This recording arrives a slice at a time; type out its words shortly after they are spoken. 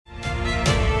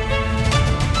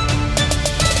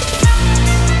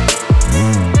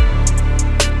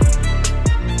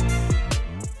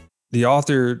the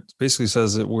author basically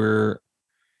says that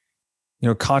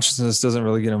consciousness doesn't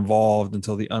really get involved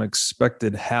until the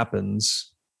unexpected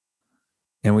happens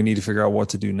and we need to figure out what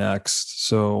to do next.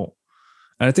 So,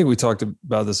 and I think we talked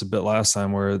about this a bit last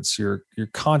time, where it's your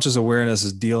conscious awareness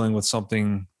is dealing with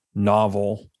something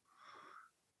novel,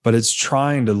 but it's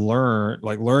trying to learn.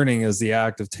 Like, learning is the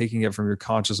act of taking it from your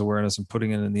conscious awareness and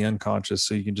putting it in the unconscious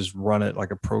so you can just run it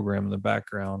like a program in the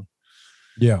background.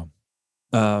 Yeah.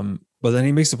 But then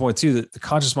he makes the point too that the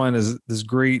conscious mind is this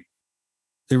great,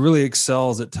 it really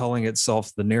excels at telling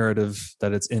itself the narrative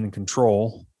that it's in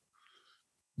control.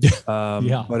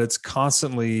 Yeah. But it's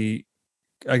constantly,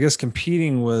 I guess,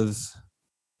 competing with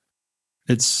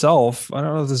itself. I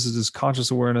don't know if this is his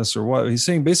conscious awareness or what. He's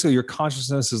saying basically your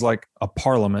consciousness is like a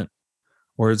parliament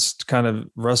where it's kind of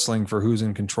wrestling for who's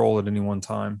in control at any one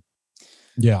time.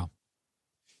 Yeah.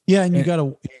 Yeah. And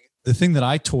the thing that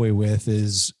I toy with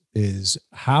is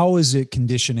how is it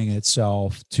conditioning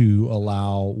itself to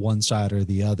allow one side or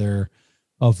the other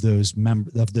of those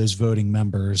voting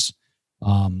members.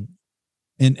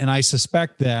 And I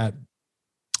suspect that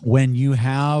when you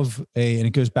have and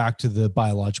it goes back to the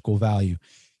biological value,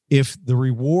 if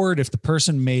the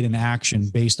person made an action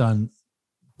based on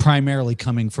primarily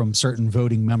coming from certain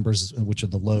voting members, which are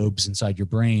the lobes inside your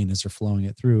brain as they're flowing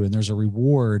it through, and there's a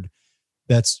reward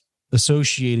that's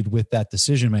associated with that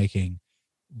decision making,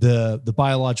 the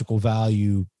biological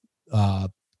value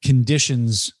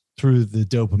conditions through the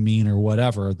dopamine or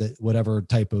whatever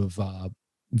type of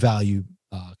value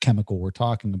chemical we're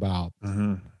talking about,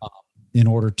 in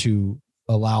order to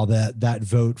allow that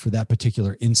vote for that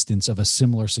particular instance of a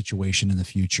similar situation in the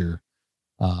future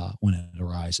when it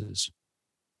arises.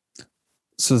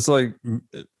 So it's like,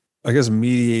 I guess,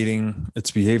 mediating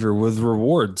its behavior with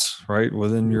rewards, right?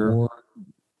 Within your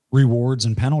rewards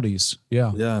and penalties.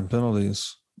 Yeah. Yeah. And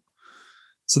penalties.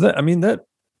 So that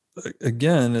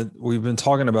again, we've been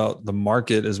talking about the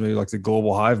market as maybe like the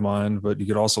global hive mind, but you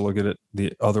could also look at it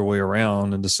the other way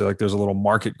around and just say like, there's a little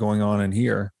market going on in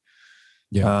here.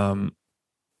 Yeah.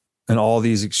 And all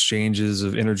these exchanges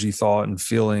of energy, thought, and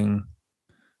feeling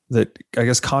that I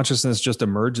guess consciousness just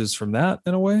emerges from that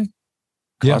in a way.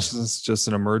 Consciousness is just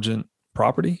an emergent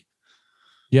property.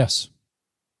 Yes.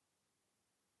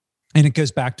 And it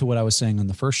goes back to what I was saying on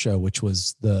the first show, which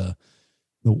was the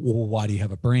why do you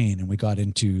have a brain? And we got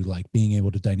into like being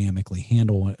able to dynamically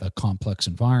handle a complex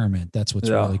environment. That's what's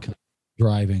really kind of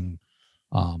driving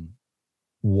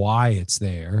why it's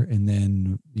there. And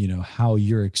then, how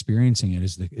you're experiencing it.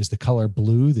 Is the color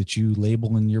blue that you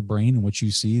label in your brain and what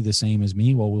you see the same as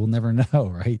me? Well, we'll never know.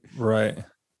 Right. Right.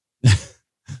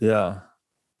 Yeah.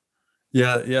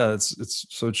 It's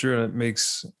so true. And it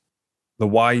makes the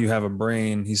why you have a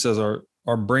brain. He says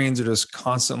our brains are just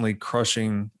constantly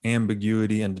crushing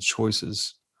ambiguity into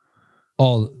choices.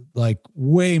 All like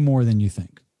way more than you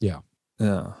think. Yeah.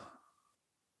 Yeah.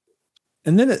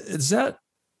 And then is that,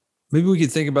 maybe we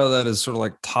could think about that as sort of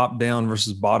like top down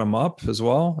versus bottom up as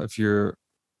well. If your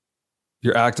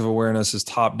active awareness is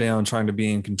top down, trying to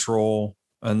be in control,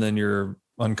 and then your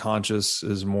unconscious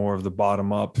is more of the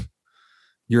bottom up,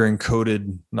 your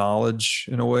encoded knowledge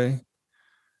in a way.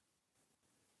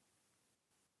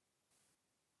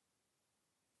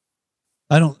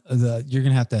 You're going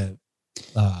to have to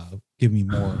give me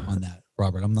more on that,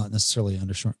 Robert. I'm not necessarily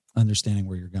understanding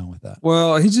where you're going with that.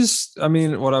 Well,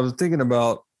 what I was thinking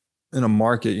about in a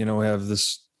market, we have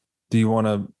this, do you want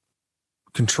to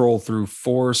control through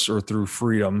force or through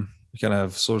freedom? You kind of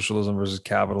have socialism versus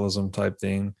capitalism type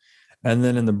thing. And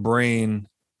then in the brain,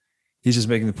 he's just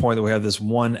making the point that we have this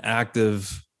one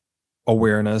active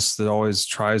awareness that always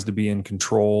tries to be in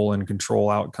control and control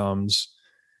outcomes.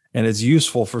 And it's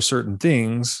useful for certain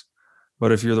things.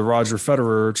 But if you're the Roger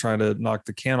Federer trying to knock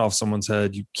the can off someone's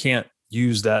head, you can't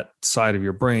use that side of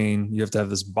your brain. You have to have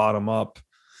this bottom up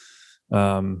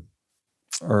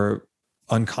or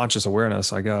unconscious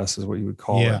awareness, I guess, is what you would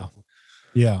call it.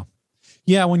 Yeah.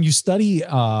 When you study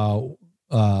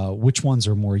which ones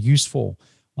are more useful,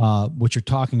 what you're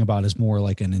talking about is more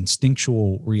like an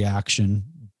instinctual reaction,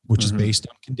 which is based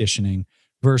on conditioning,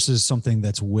 versus something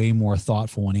that's way more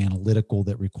thoughtful and analytical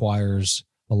that requires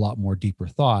a lot more deeper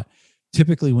thought.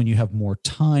 Typically, when you have more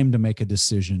time to make a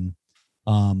decision,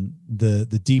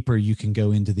 the deeper you can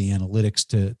go into the analytics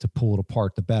to pull it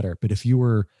apart, the better. But if you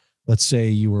were, let's say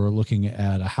you were looking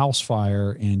at a house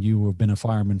fire and you have been a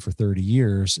fireman for 30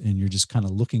 years and you're just kind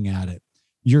of looking at it,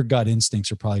 your gut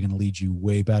instincts are probably going to lead you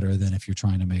way better than if you're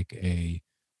trying to make a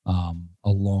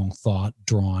long thought,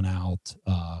 drawn out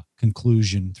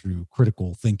conclusion through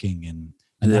critical thinking and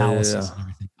analysis and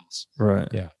everything else. Right.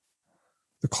 Yeah.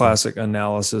 The classic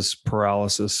analysis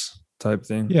paralysis type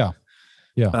thing. Yeah.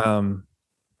 Yeah.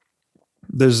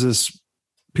 There's this,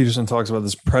 Peterson talks about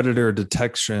this predator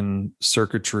detection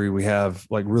circuitry we have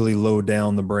like really low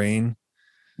down the brain.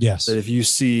 Yes. That if you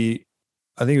see,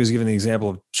 I think he was giving the example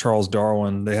of Charles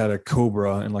Darwin, they had a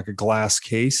cobra in like a glass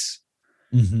case.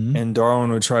 Mm-hmm. And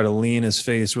Darwin would try to lean his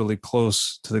face really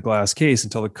close to the glass case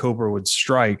until the cobra would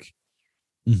strike.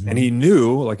 Mm-hmm. And he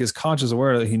knew, like his conscious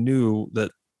awareness, he knew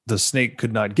that the snake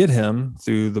could not get him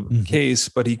through the case,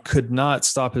 but he could not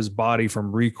stop his body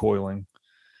from recoiling.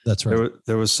 That's right.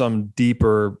 There was some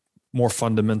deeper, more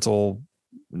fundamental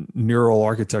neural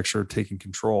architecture taking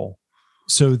control.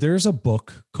 So there's a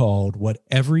book called What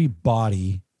Every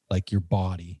Body, like your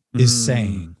body, is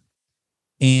saying.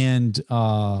 And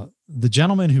the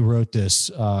gentleman who wrote this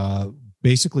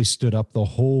basically stood up the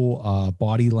whole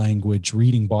body language,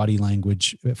 reading body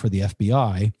language for the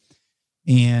FBI,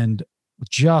 and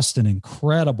just an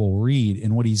incredible read.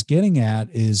 And what he's getting at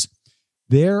is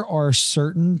there are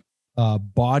certain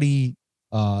body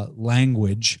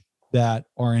language that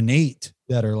are innate,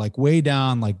 that are like way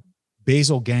down, like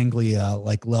basal ganglia,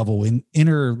 like level in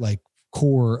inner like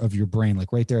core of your brain,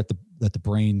 like right there at the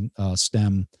brain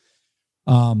stem,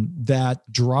 that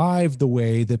drive the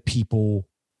way that people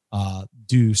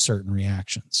do certain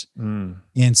reactions.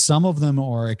 And some of them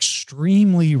are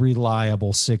extremely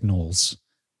reliable signals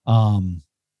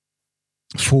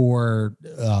for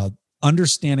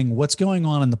understanding what's going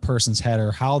on in the person's head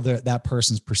or how that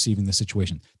person's perceiving the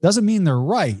situation. Doesn't mean they're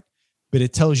right, but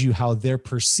it tells you how they're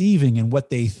perceiving and what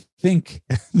they think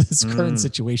this current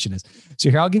situation is. So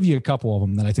here, I'll give you a couple of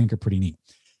them that I think are pretty neat.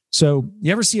 So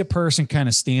you ever see a person kind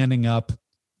of standing up,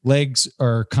 legs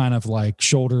are kind of like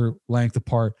shoulder length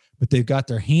apart, but they've got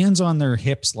their hands on their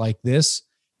hips like this,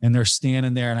 and they're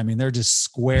standing there. And I mean, they're just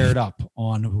squared up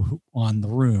on the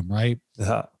room, right?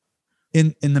 Yeah.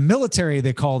 In the military,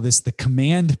 they call this the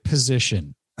command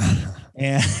position.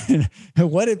 And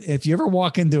what if you ever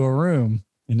walk into a room,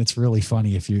 and it's really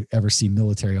funny if you ever see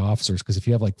military officers, because if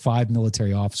you have like 5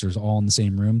 military officers all in the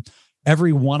same room,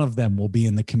 every one of them will be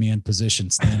in the command position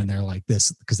standing there like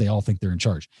this because they all think they're in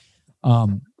charge.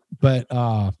 But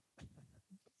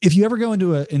if you ever go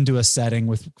into a setting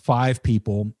with 5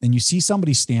 people and you see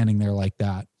somebody standing there like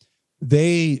that,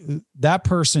 that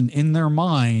person in their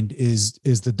mind is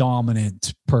the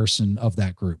dominant person of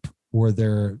that group, or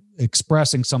they're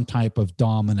expressing some type of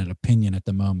dominant opinion at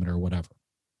the moment or whatever.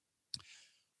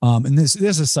 And this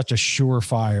is such a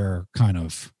surefire kind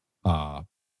of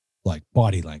like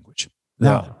body language.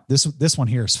 Now, this one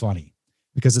here is funny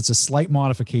because it's a slight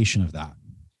modification of that.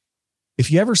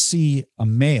 If you ever see a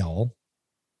male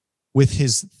with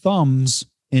his thumbs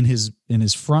in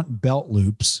his front belt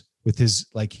loops, with his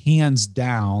like hands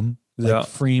down, like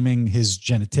framing his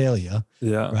genitalia,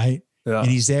 right? Yeah.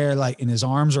 And he's there like, and his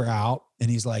arms are out,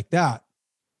 and he's like that.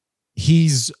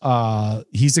 He's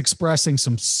expressing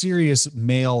some serious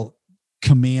male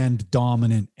command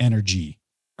dominant energy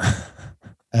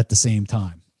at the same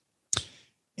time.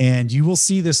 And you will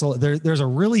see this. There's a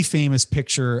really famous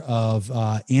picture of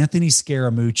Anthony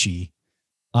Scaramucci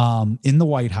in the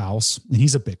White House, and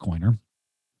he's a Bitcoiner,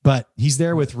 but he's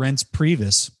there with Reince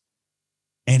Priebus,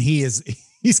 and he's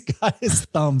got his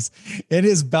thumbs in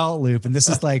his belt loop. And this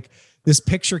is like, this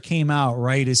picture came out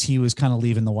right as he was kind of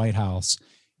leaving the White House,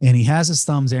 and he has his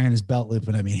thumbs there in his belt loop.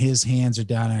 And I mean, his hands are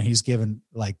down there. He's giving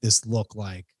like this look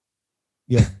like,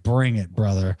 yeah, bring it,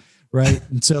 brother. Right.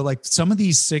 And so like some of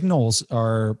these signals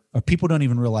are people don't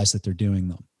even realize that they're doing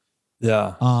them.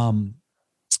 Yeah.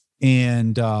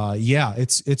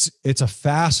 It's a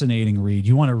fascinating read.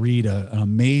 You want to read an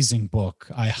amazing book.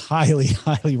 I highly,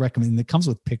 highly recommend. It comes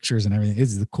with pictures and everything.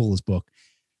 It's the coolest book,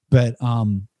 but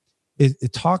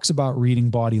it talks about reading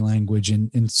body language,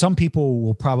 and some people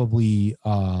will probably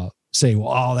say,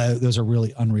 well, those are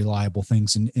really unreliable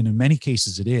things. And in many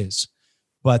cases it is,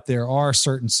 but there are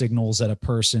certain signals that a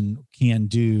person can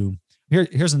do.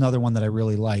 Here's another one that I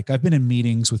really like. I've been in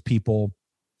meetings with people,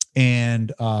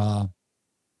 and a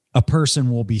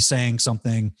person will be saying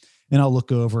something, and I'll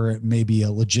look over at maybe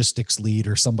a logistics lead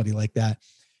or somebody like that.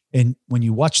 And when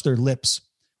you watch their lips,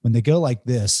 when they go like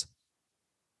this,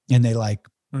 and they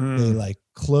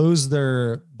close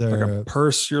their like a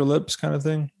purse your lips kind of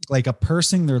thing, like a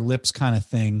pursing their lips kind of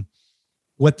thing.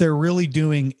 What they're really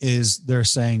doing is they're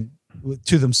saying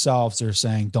to themselves, they're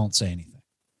saying, don't say anything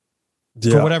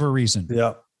for whatever reason.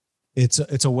 Yeah.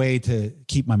 It's a way to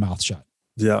keep my mouth shut.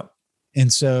 Yeah.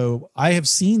 And so I have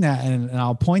seen that, and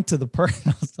I'll point to the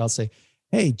person. I'll say,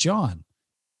 hey, John,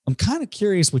 I'm kind of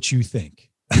curious what you think.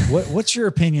 What's your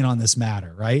opinion on this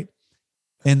matter? Right.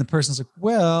 And the person's like,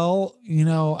 well,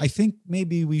 I think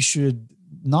maybe we should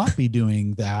not be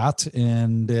doing that.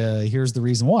 And here's the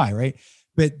reason why. Right.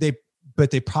 but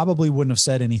they probably wouldn't have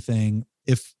said anything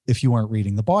if you weren't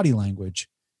reading the body language.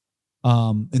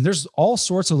 And there's all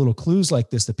sorts of little clues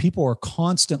like this that people are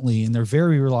constantly, and they're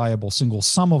very reliable signals.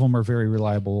 Some of them are very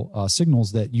reliable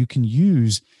signals that you can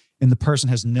use, and the person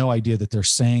has no idea that they're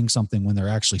saying something when they're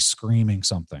actually screaming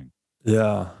something.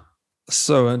 Yeah.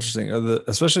 So interesting,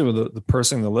 especially with the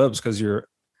pursing the lips, because it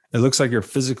looks like you're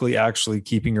physically actually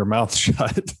keeping your mouth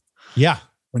shut. Yeah.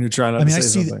 When you're trying to say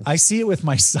something. I see it with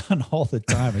my son all the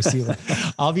time. I see,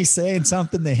 I'll be saying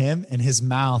something to him and his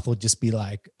mouth will just be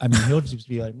like, he'll just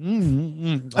be like,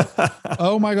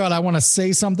 oh my God, I want to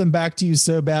say something back to you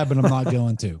so bad, but I'm not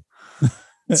going to.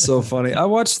 It's so funny. I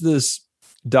watched this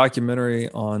documentary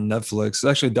on Netflix. It's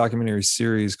actually a documentary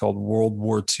series called World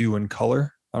War II in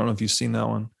Color. I don't know if you've seen that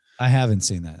one. I haven't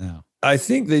seen that. No. I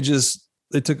think they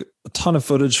took a ton of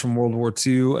footage from World War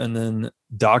II and then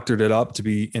doctored it up to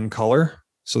be in color.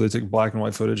 So they took black and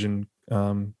white footage and,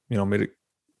 made it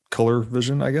color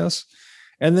vision, I guess.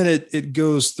 And then it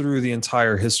goes through the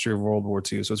entire history of World War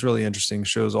II. So it's really interesting,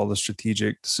 shows all the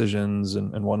strategic decisions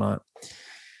and whatnot.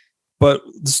 But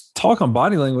this talk on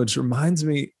body language reminds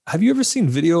me, have you ever seen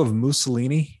video of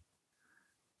Mussolini?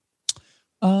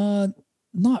 Not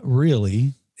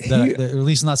really. Or at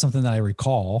least not something that I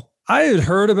recall. I had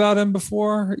heard about him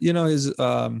before. His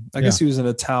I guess he was an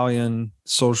Italian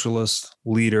socialist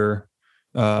leader.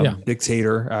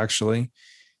 Dictator, actually.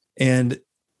 And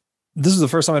this is the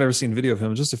first time I'd ever seen video of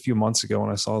him, just a few months ago when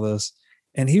I saw this.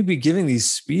 And he'd be giving these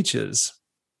speeches.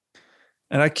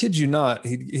 And I kid you not,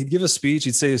 he'd give a speech,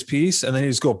 he'd say his piece, and then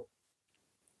he'd just go.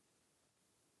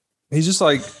 He's just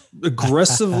like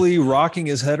aggressively rocking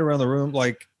his head around the room,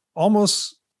 like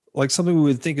almost like something we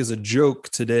would think is a joke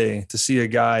today, to see a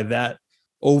guy that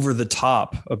over the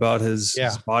top about his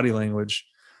body language.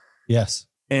 Yes.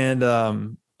 And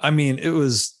it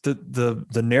was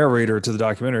the narrator to the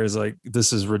documentary is like,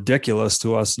 this is ridiculous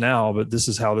to us now, but this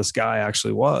is how this guy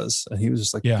actually was. And he was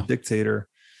just like a dictator.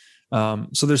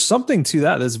 So there's something to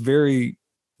that. That's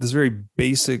this very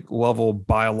basic level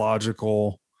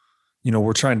biological,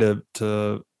 we're trying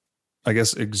to, I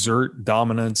guess, exert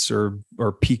dominance or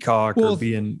peacock or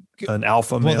be an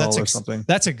alpha male or something.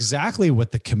 That's exactly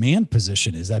what the command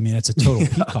position is. It's a total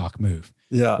peacock move.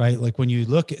 Yeah. Right. Like when you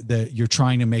look at you're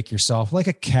trying to make yourself like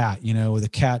a cat, the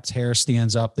cat's hair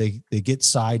stands up, they get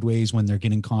sideways when they're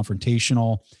getting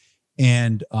confrontational.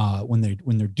 And when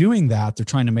they're doing that, they're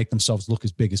trying to make themselves look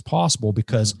as big as possible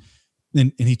because,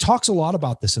 and he talks a lot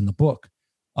about this in the book,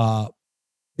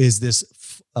 is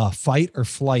this fight or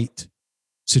flight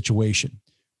situation.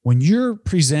 When you're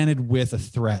presented with a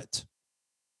threat,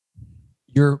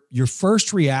 your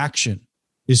first reaction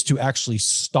is to actually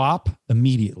stop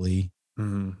immediately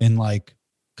and like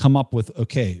come up with,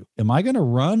 okay, am I going to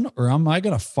run or am I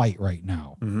going to fight right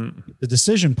now? The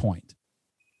decision point.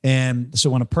 And so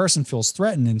when a person feels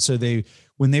threatened, and so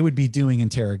when they would be doing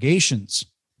interrogations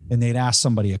and they'd ask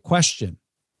somebody a question,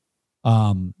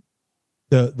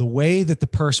 the way that the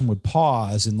person would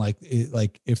pause and like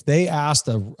if they asked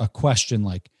a question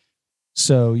like,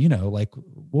 so, like,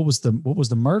 what was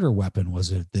the murder weapon?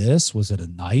 Was it this? Was it a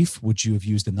knife? Would you have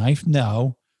used a knife?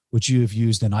 No. Would you have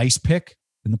used an ice pick?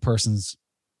 And the person's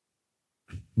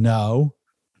no,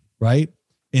 right?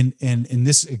 And in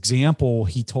this example,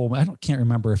 he told me, can't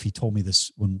remember if he told me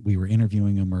this when we were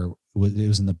interviewing him or it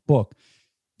was in the book.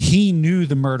 He knew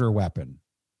the murder weapon.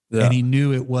 Yeah. And he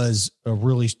knew it was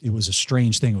a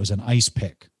strange thing. It was an ice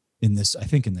pick in this, I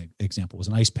think in the example, it was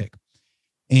an ice pick.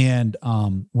 And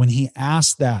when he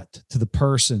asked that to the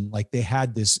person, like they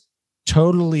had this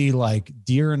totally like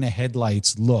deer in the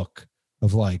headlights look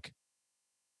of like,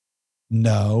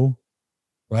 no,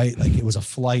 right? Like it was a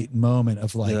flight moment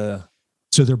of like,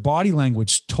 so their body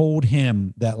language told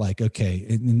him that like, okay.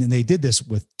 And they did this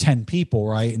with 10 people,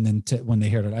 right? And then when they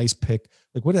heard an ice pick,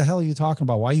 like, what the hell are you talking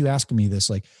about? Why are you asking me this?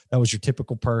 Like, that was your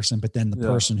typical person. But then the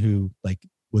person who like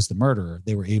was the murderer,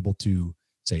 they were able to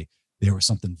say there was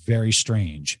something very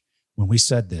strange when we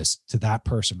said this to that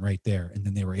person right there. And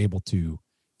then they were able to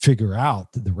figure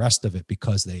out the rest of it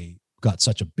because they got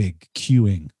such a big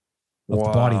cueing of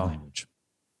the body language.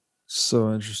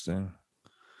 So interesting.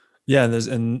 Yeah. There's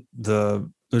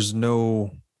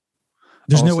no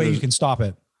way you can stop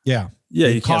it. Yeah. Yeah.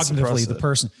 You cognitively, the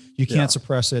person, you can't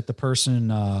suppress it. The person,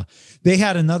 they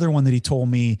had another one that he told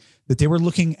me that they were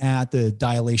looking at the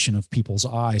dilation of people's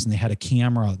eyes and they had a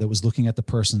camera that was looking at the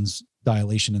person's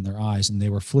dilation in their eyes and they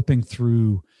were flipping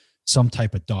through some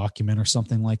type of document or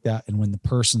something like that. And when the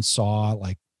person saw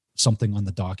like something on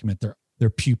the document, their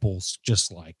pupils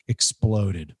just like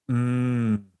exploded.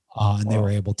 And they were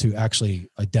able to actually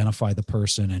identify the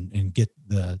person and get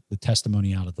the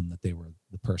testimony out of them that they were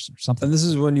the person or something. And this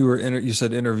is when you were you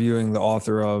said interviewing the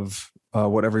author of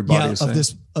What Everybody Is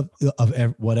Saying. Of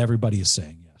what everybody is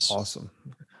saying. Yes. Awesome.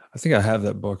 I think I have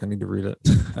that book. I need to read it.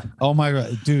 Oh my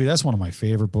God, dude, that's one of my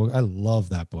favorite books. I love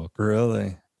that book.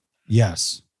 Really?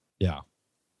 Yes. Yeah.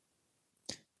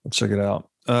 I'll check it out.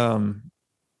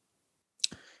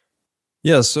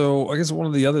 Yeah. So I guess one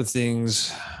of the other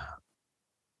things,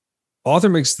 author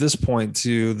makes this point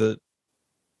too, that,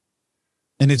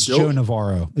 and it's Joe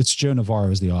Navarro. It's Joe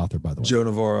Navarro is the author, by the way. Joe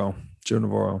Navarro.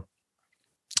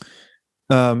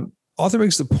 Author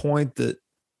makes the point that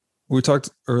we talked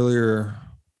earlier.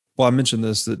 Well, I mentioned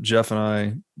this, that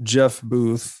Jeff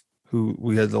Booth, who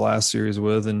we had the last series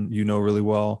with, and you know really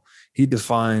well, he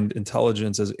defined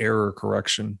intelligence as error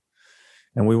correction.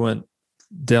 And we went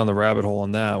down the rabbit hole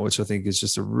on that, which I think is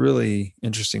just a really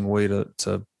interesting way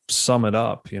to sum it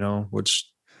up, which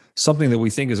something that we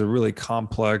think is a really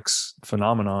complex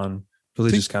phenomenon,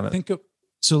 really just kind of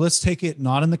so let's take it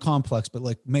not in the complex, but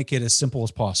like make it as simple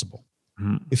as possible.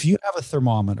 Mm-hmm. If you have a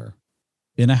thermometer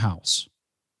in a house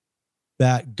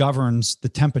that governs the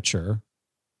temperature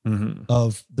mm-hmm.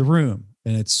 of the room,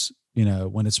 and it's,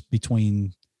 when it's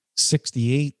between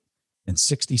 68 and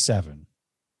 67,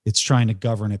 it's trying to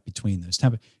govern it between those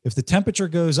temperatures. If the temperature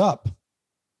goes up,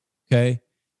 okay,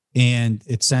 and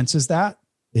it senses that,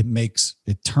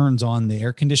 it turns on the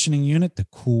air conditioning unit to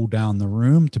cool down the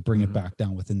room, to bring mm-hmm. it back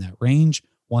down within that range.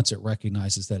 Once it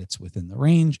recognizes that it's within the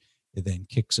range, it then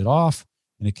kicks it off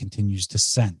and it continues to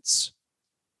sense.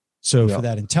 So for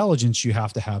that intelligence, you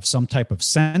have to have some type of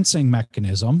sensing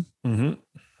mechanism. Mm-hmm.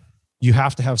 You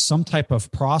have to have some type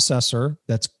of processor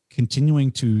that's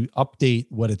continuing to update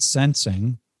what it's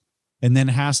sensing, and then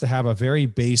it has to have a very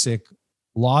basic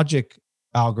logic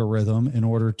algorithm in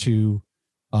order to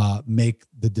make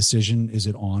the decision, is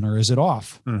it on or is it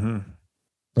off? Mm-hmm.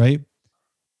 Right?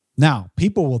 Now,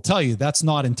 people will tell you that's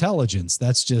not intelligence.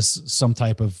 That's just some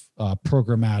type of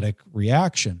programmatic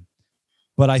reaction.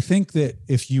 But I think that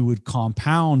if you would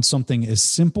compound something as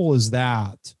simple as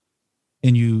that,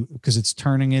 because it's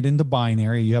turning it into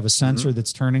binary, you have a sensor mm-hmm.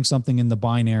 that's turning something into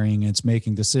binary and it's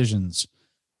making decisions.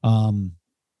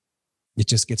 It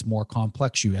just gets more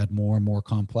complex. You add more and more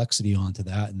complexity onto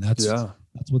that. And that's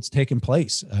what's taking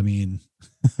place. I mean,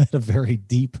 at a very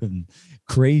deep and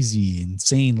crazy,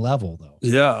 insane level though.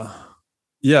 Yeah.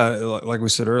 Yeah. Like we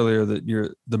said earlier,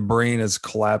 that the brain is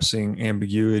collapsing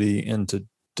ambiguity into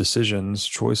decisions,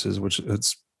 choices, which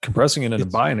it's compressing it into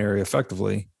binary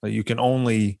effectively. Like you can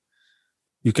only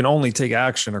take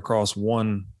action across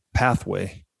one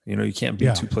pathway. You can't be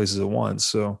two places at once.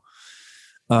 So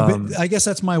but I guess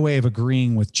that's my way of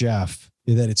agreeing with Jeff,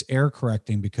 that it's error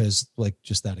correcting, because like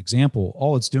just that example,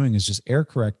 all it's doing is just error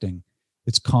correcting.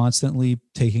 It's constantly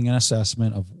taking an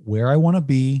assessment of where I want to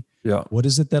be. Yeah. What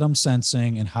is it that I'm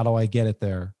sensing and how do I get it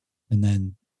there? And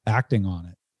then acting on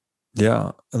it.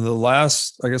 Yeah. And the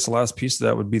last piece of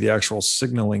that would be the actual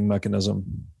signaling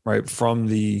mechanism, right? From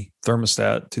the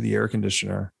thermostat to the air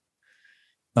conditioner.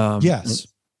 Yes.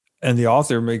 And the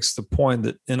author makes the point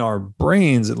that in our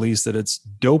brains, at least, that it's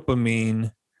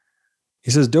dopamine.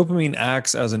 He says dopamine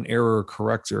acts as an error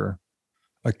corrector,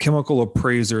 a chemical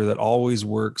appraiser that always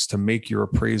works to make your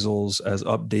appraisals as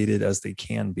updated as they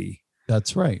can be.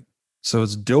 That's right. So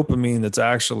it's dopamine that's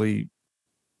actually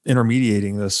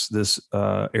intermediating this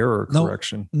error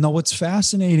correction. No, what's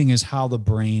fascinating is how the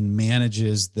brain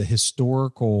manages the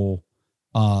historical,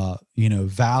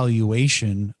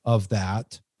 valuation of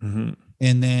that. Mm-hmm.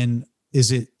 And then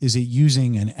is it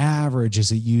using an average?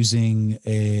 Is it using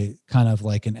a kind of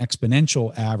like an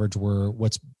exponential average where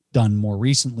what's done more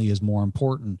recently is more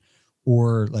important?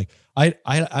 Or like, I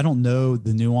don't know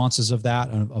the nuances of that,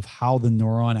 of how the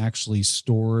neuron actually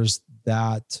stores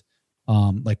that.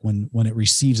 Like when it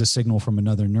receives a signal from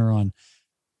another neuron,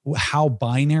 how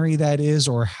binary that is,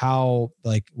 or how,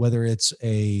 like, whether it's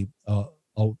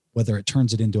whether it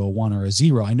turns it into a 1 or a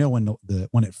 0. I know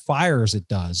when it fires, it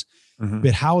does. Mm-hmm.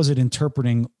 But how is it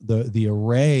interpreting the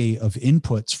array of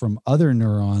inputs from other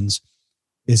neurons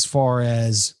as far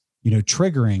as,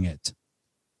 triggering it,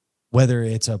 whether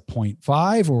it's a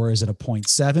 0.5 or is it a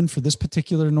 0.7 for this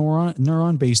particular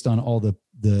neuron based on all the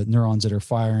neurons that are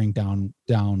firing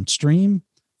downstream,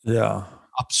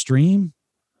 upstream.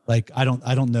 Like, I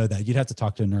don't know that. You'd have to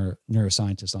talk to a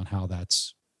neuroscientist on how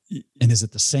that's, and is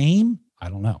it the same? I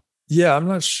don't know. Yeah, I'm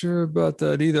not sure about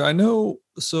that either. I know.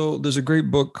 So there's a great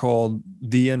book called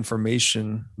The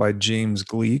Information by James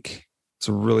Gleick. It's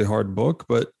a really hard book,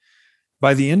 but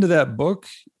by the end of that book,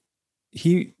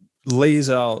 he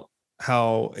lays out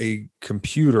how a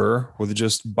computer with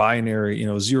just binary,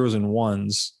 zeros and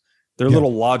ones, they're Yeah.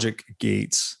 little logic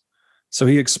gates. So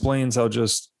he explains how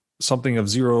just something of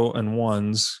zero and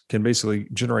ones can basically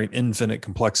generate infinite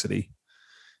complexity,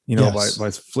 Yes.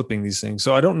 by flipping these things.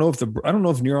 So I don't know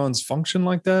if neurons function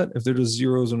like that, if they're just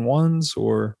zeros and ones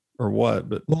or what,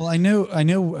 but Well, I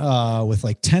know, with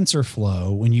like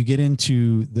TensorFlow, when you get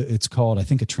into it's called, I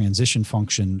think, a transition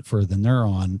function for the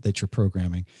neuron that you're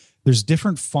programming. There's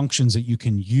different functions that you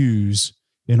can use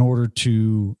in order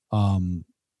to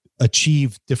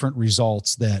achieve different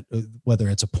results that whether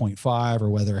it's a 0.5 or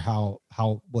whether how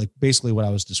like basically what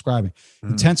I was describing.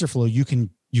 In TensorFlow, you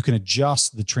can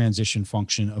adjust the transition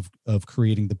function of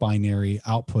creating the binary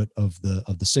output of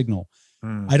the signal.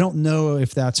 I don't know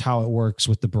if that's how it works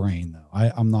with the brain, though.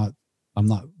 I'm not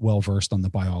well versed on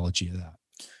the biology of that.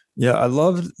 Yeah, I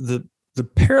loved the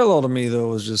parallel to me though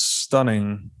was just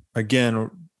stunning.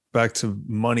 Again, back to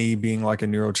money being like a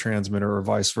neurotransmitter or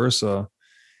vice versa,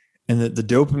 and that the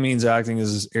dopamine's acting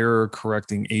as this error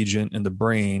correcting agent in the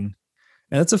brain,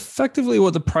 and that's effectively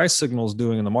what the price signal is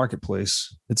doing in the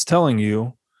marketplace. It's telling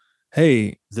you,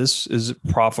 hey, this is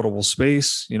profitable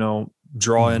space,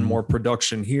 draw in more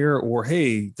production here, or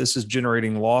hey, this is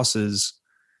generating losses,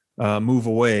 move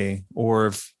away. Or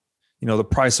if the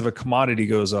price of a commodity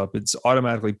goes up, it's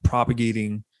automatically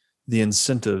propagating the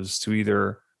incentives to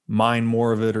either mine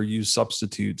more of it or use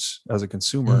substitutes as a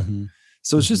consumer.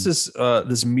 So it's just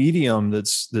this medium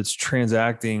that's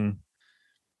transacting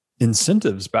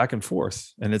incentives back and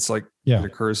forth, and it's like it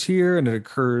occurs here and it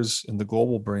occurs in the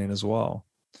global brain as well.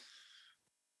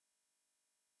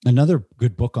 Another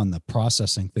good book on the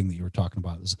processing thing that you were talking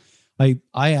about is I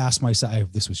asked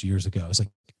myself, this was years ago, I was like,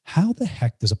 how the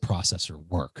heck does a processor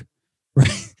work?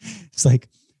 Right? It's like,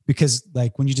 because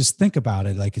like when you just think about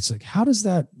it, like, it's like, how does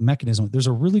that mechanism, there's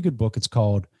a really good book. It's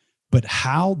called, But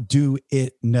How Do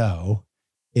It Know?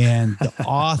 And the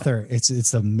author, it's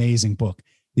an amazing book.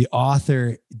 The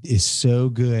author is so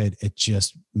good at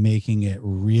just making it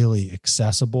really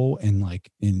accessible, and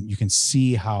you can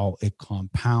see how it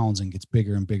compounds and gets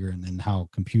bigger and bigger, and then how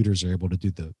computers are able to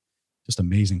do the just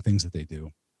amazing things that they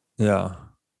do. Yeah.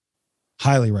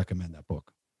 Highly recommend that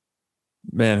book.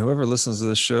 Man, whoever listens to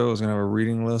this show is going to have a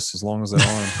reading list as long as they're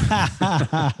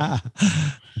on.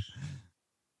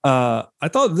 I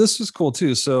thought this was cool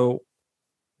too. So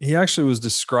he actually was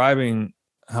describing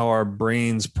how our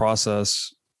brains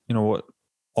process, what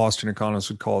Austrian economists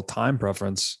would call time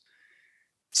preference,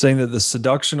 saying that the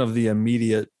seduction of the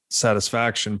immediate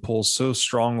satisfaction pulls so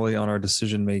strongly on our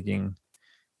decision making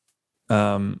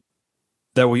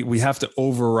that we have to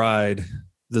override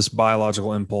this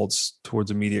biological impulse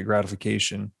towards immediate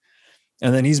gratification.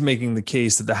 And then he's making the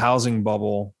case that the housing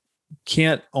bubble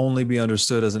can't only be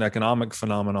understood as an economic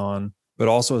phenomenon, but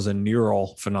also as a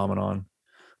neural phenomenon.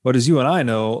 But as you and I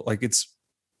know, like, it's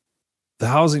the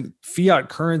housing fiat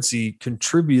currency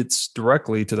contributes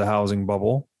directly to the housing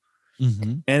bubble,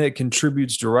 and it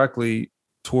contributes directly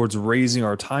towards raising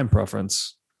our time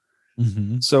preference.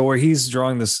 So where he's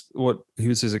drawing this, what he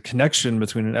would say is a connection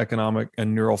between an economic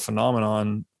and neural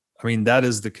phenomenon, I mean, that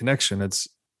is the connection. It's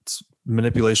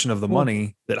manipulation of the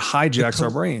money that hijacks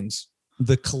our brains.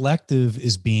 The collective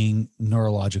is being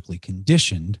neurologically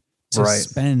conditioned to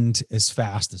spend as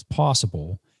fast as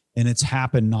possible. And it's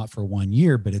happened not for 1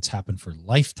 year, but it's happened for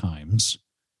lifetimes.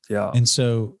 Yeah. And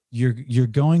so you're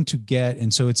going to get,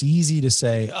 and so it's easy to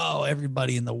say, oh,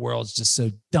 everybody in the world's just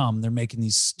so dumb, they're making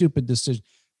these stupid decisions.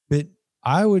 But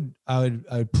I would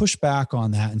push back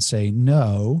on that and say,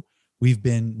 no, we've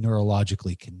been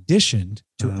neurologically conditioned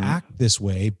to act this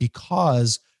way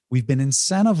because we've been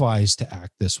incentivized to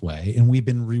act this way, and we've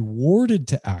been rewarded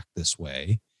to act this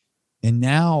way. And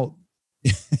now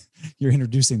you're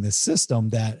introducing this system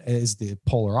that is the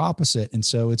polar opposite. And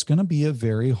so it's going to be a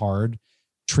very hard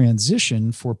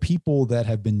transition for people that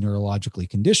have been neurologically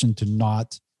conditioned to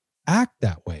not act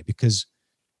that way, because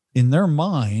in their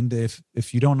mind,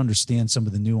 if you don't understand some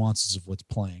of the nuances of what's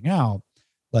playing out,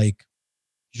 like,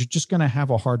 you're just going to have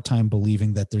a hard time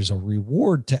believing that there's a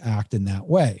reward to act in that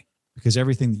way, because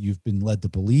everything that you've been led to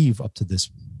believe up to this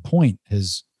point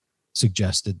has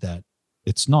suggested that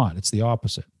it's not, it's the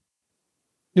opposite.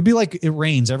 It'd be like it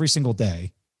rains every single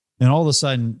day, and all of a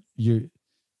sudden you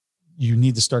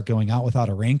need to start going out without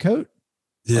a raincoat.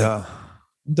 Yeah. Like,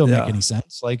 don't make any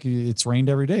sense. Like, it's rained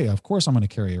every day. Of course I'm going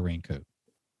to carry a raincoat.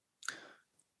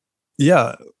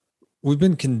 Yeah. We've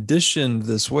been conditioned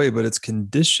this way, but it's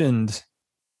conditioned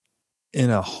in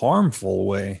a harmful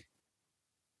way,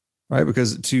 right?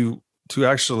 Because to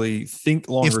actually think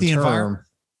longer term,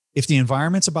 if the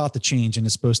environment's about to change and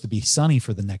it's supposed to be sunny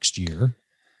for the next year,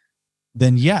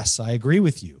 then yes, I agree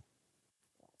with you.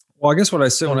 Well, I guess what I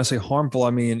say when I say harmful,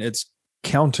 I mean it's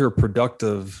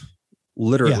counterproductive,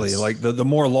 literally. Yes. Like the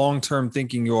more long-term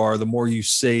thinking you are, the more you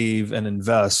save and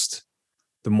invest,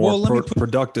 the more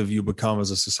productive you become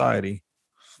as a society.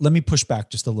 Let me push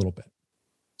back just a little bit.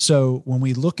 So when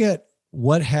we look at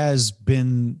what has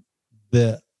been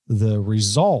the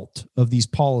result of these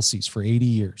policies for 80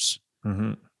 years,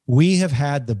 we have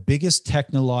had the biggest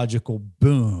technological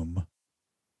boom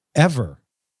ever.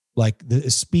 Like the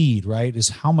speed, right, is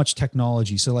how much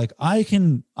technology. So like I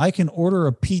can order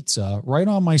a pizza right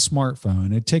on my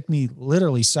smartphone. It'd take me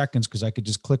literally seconds because I could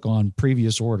just click on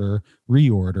previous order,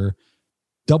 reorder,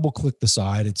 double click the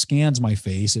side. It scans my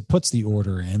face. It puts the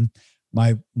order in.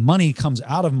 My money comes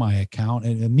out of my account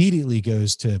and immediately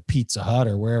goes to Pizza Hut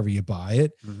or wherever you buy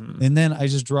it. And then I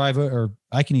just drive it, or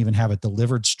I can even have it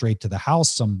delivered straight to the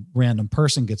house. Some random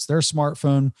person gets their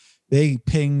smartphone. They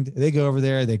go over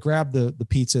there, they grab the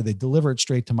pizza, they deliver it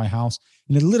straight to my house.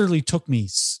 And it literally took me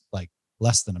like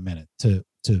less than a minute to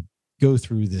go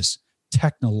through this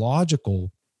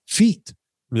technological feat.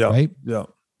 Yeah. Right. Yeah.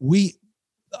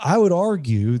 I would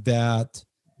argue that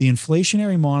the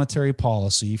inflationary monetary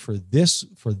policy for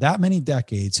that many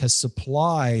decades has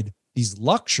supplied these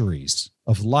luxuries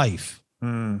of life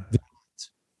that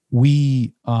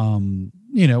we,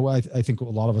 I think a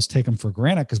lot of us take them for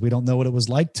granted because we don't know what it was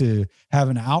like to have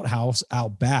an outhouse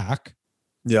out back.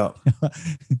 Yeah.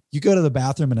 You go to the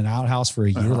bathroom in an outhouse for a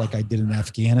year, like I did in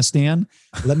Afghanistan.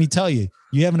 Let me tell you,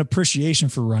 you have an appreciation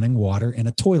for running water in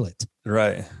a toilet.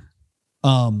 Right.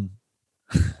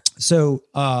 So,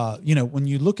 when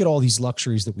you look at all these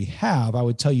luxuries that we have, I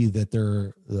would tell you that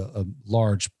a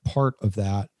large part of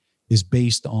that is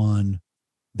based on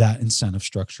that incentive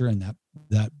structure and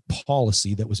that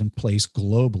policy that was in place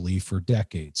globally for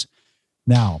decades.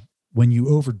 Now, when you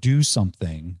overdo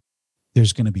something,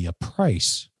 there's going to be a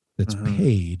price that's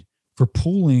paid for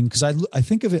pooling. Because I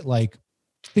think of it like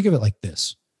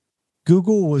this: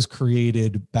 Google was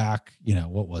created back,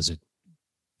 what was it,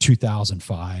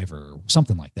 2005 or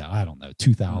something like that. I don't know,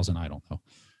 2000. I don't know,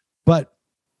 but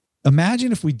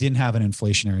imagine if we didn't have an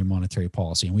inflationary monetary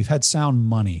policy and we've had sound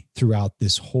money throughout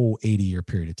this whole 80-year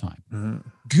period of time.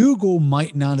 Google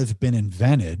might not have been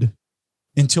invented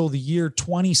until the year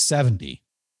 2070.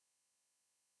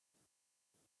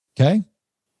 Okay.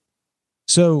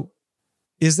 So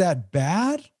is that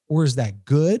bad or is that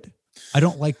good? I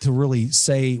don't like to really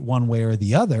say one way or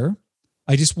the other.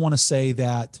 I just want to say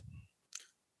that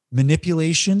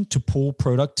manipulation to pull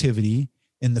productivity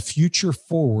in the future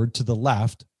forward to the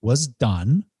left was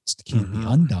done. It can't be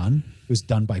undone. It was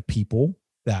done by people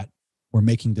that were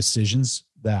making decisions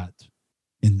that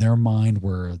in their mind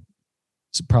were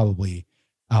probably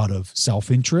out of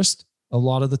self-interest. A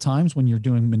lot of the times when you're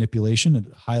doing manipulation, it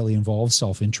highly involves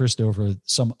self-interest over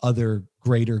some other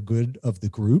greater good of the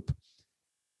group.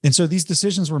 And so these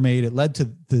decisions were made. It led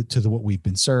to what we've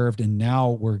been served. And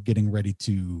now we're getting ready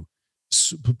to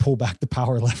pull back the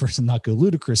power levers and not go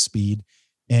ludicrous speed.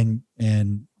 And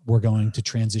we're going to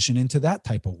transition into that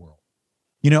type of world.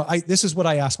 This is what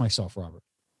I ask myself, Robert.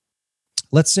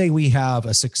 Let's say we have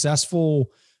a successful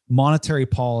monetary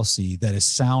policy that is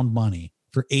sound money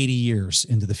for 80 years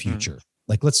into the future.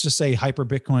 Like, let's just say hyper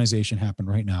Bitcoinization happened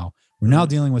right now. We're now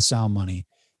dealing with sound money.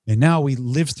 And now we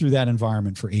lived through that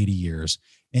environment for 80 years.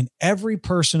 And every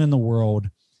person in the world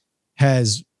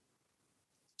has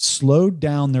slowed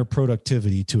down their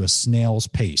productivity to a snail's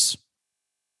pace.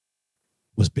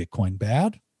 Was Bitcoin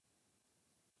bad?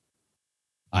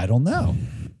 I don't know.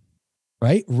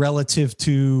 Right? Relative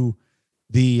to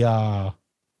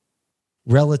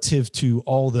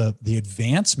all the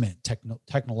advancement,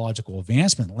 technological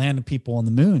advancement, landing people on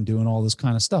the moon, doing all this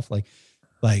kind of stuff. Like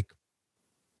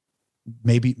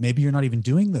maybe you're not even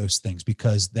doing those things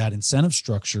because that incentive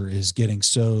structure is getting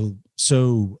so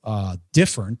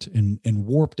different and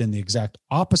warped in the exact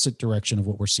opposite direction of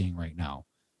what we're seeing right now.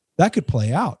 That could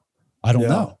play out. I don't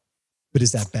know. But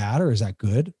is that bad or is that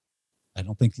good? I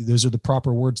don't think those are the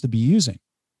proper words to be using.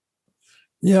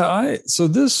 Yeah.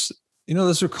 This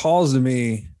recalls to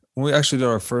me when we actually did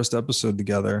our first episode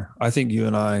together. I think you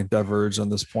and I diverged on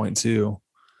this point too,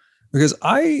 because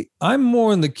I'm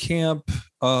more in the camp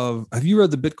of, have you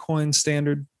read the Bitcoin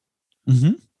Standard?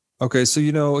 Okay.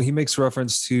 So, he makes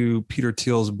reference to Peter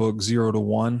Thiel's book, 0 to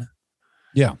 1.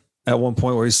 Yeah. At one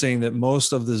point where he's saying that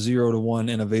most of the 0 to 1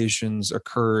 innovations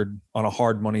occurred on a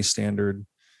hard money standard.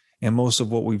 And most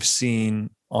of what we've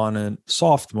seen on a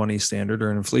soft money standard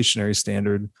or an inflationary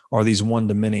standard are these 1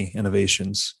 to many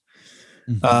innovations.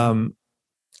 So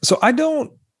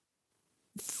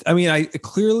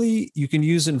clearly you can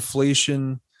use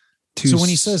inflation So when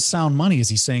he says sound money, is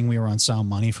he saying we were on sound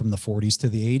money from the 40s to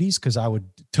the 80s? Because I would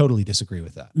totally disagree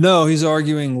with that. No, he's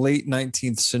arguing late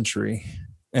 19th century.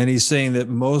 And he's saying that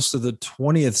most of the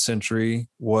 20th century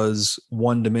was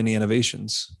one-to-many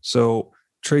innovations. So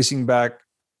tracing back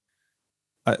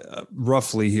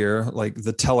roughly here, like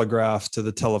the telegraph to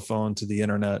the telephone to the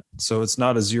internet. So it's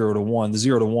not a 0 to 1. The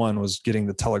 0 to 1 was getting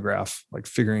the telegraph, like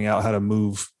figuring out how to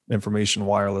move information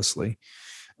wirelessly.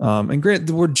 And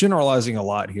granted, we're generalizing a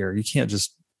lot here. You can't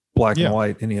just black and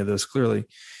white any of this clearly.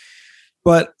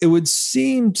 But it would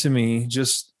seem to me,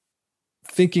 just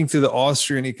thinking through the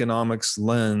Austrian economics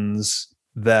lens,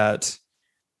 that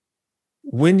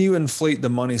when you inflate the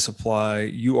money supply,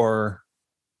 you are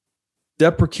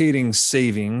deprecating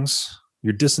savings.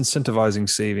 You're disincentivizing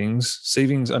savings.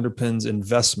 Savings underpins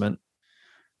investment.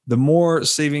 The more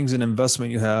savings and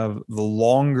investment you have, the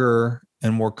longer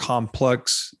and more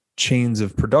complex chains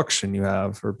of production you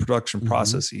have, or production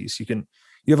processes. You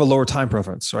have a lower time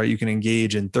preference, right? You can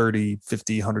engage in 30,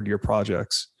 50, 100-year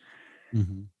projects.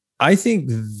 I think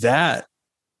that,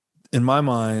 in my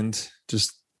mind,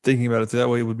 just thinking about it that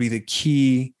way, would be the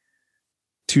key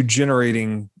to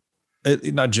at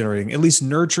least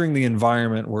nurturing the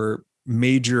environment where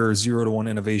major 0 to 1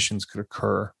 innovations could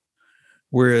occur.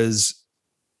 Whereas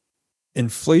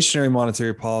inflationary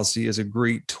monetary policy is a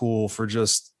great tool for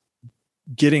just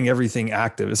getting everything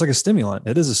active. It's like a stimulant.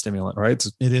 It is a stimulant, right?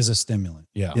 It is a stimulant.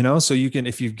 Yeah. So you can,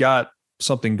 if you've got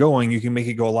something going, you can make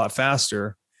it go a lot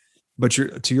faster. But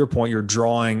to your point, you're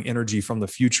drawing energy from the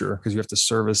future because you have to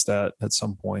service that at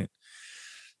some point.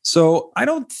 So I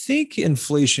don't think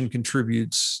inflation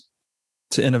contributes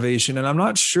to innovation. And I'm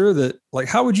not sure that, like,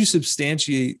 how would you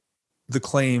substantiate the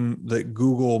claim that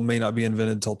Google may not be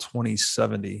invented until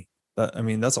 2070?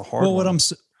 That's a hard one.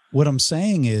 What I'm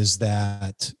saying is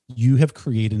that you have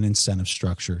created an incentive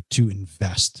structure to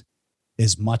invest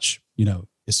as much,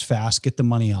 as fast, get the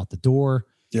money out the door.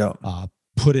 Yeah.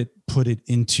 Put it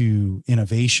into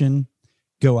innovation,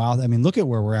 go out. Look at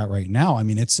where we're at right now.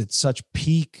 It's at such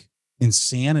peak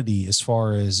insanity as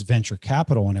far as venture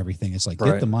capital and everything. It's like,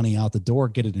 get the money out the door,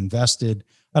 get it invested.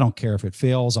 I don't care if it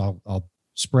fails. I'll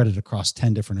spread it across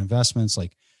 10 different investments.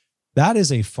 Like, that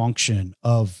is a function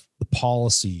of the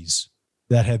policies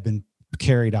that have been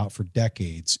carried out for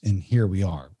decades. And here we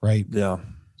are, right? Yeah.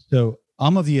 So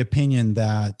I'm of the opinion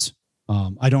that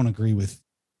I don't agree with,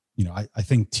 I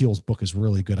think Thiel's book is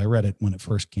really good. I read it when it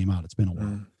first came out. It's been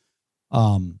a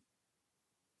while.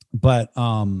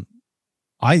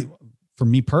 For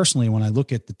me personally, when I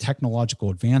look at the technological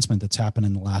advancement that's happened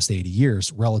in the last 80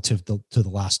 years relative to the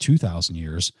last 2000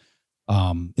 years,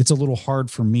 it's a little hard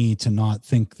for me to not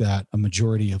think that a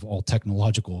majority of all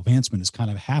technological advancement has kind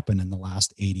of happened in the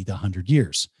last 80 to 100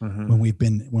 years when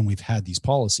we've had these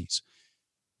policies.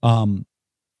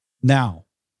 Now,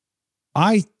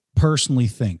 I personally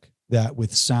think that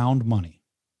with sound money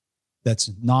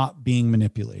that's not being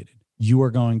manipulated, you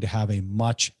are going to have a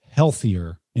much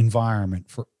healthier environment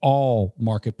for all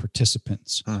market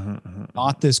participants.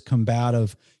 Not this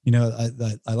combative,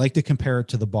 I like to compare it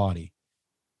to the body.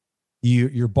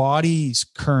 Your body's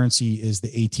currency is the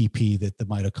ATP that the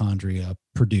mitochondria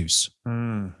produce,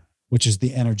 which is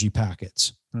the energy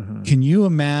packets. Can you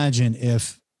imagine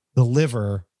if the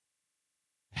liver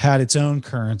had its own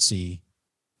currency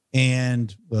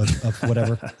and of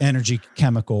whatever energy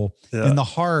chemical, and the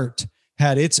heart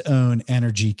had its own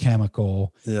energy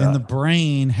chemical, and the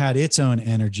brain had its own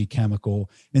energy chemical,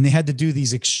 and they had to do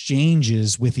these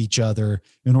exchanges with each other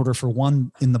in order for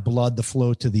one in the blood to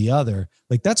flow to the other?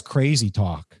 Like, that's crazy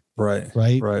talk. Right.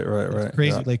 It's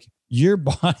crazy. Yeah. Like, your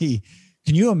body,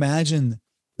 can you imagine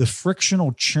the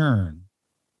frictional churn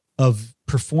of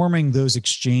performing those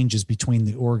exchanges between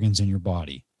the organs in your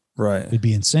body? Right. It'd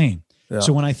be insane. Yeah.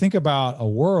 So when I think about a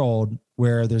world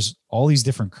where there's all these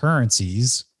different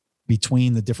currencies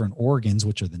between the different organs,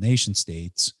 which are the nation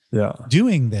states,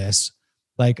 doing this,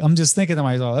 like, I'm just thinking to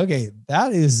myself, okay,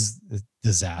 that is a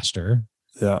disaster.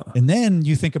 Yeah. And then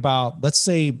you think about, let's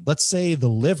say the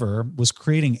liver was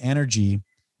creating energy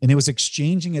and it was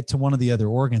exchanging it to one of the other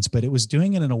organs, but it was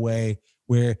doing it in a way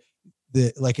where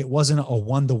it wasn't a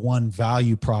one-to-one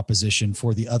value proposition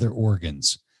for the other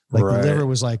organs. Like, the liver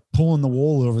was like pulling the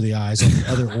wool over the eyes on the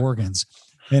other organs.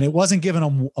 And it wasn't giving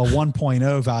them a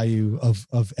 1.0 value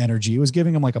of energy. It was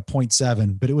giving them like a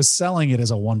 0.7, but it was selling it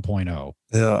as a 1.0.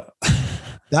 Yeah.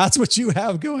 That's what you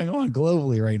have going on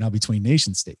globally right now between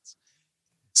nation states.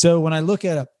 So when I look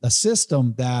at a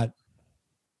system that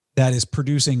is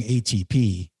producing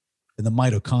ATP, and the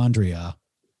mitochondria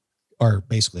are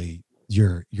basically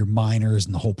your miners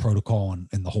and the whole protocol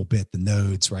and the whole bit, the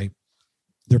nodes, right?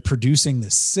 they're producing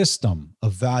this system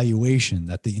of valuation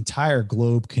that the entire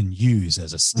globe can use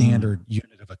as a standard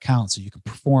unit of account. So you can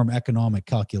perform economic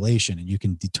calculation and you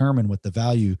can determine what the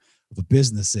value of a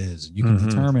business is. And you can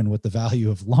determine what the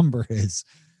value of lumber is.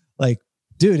 Like,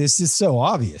 dude, it's just so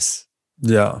obvious.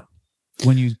 Yeah.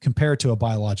 When you compare it to a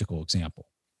biological example.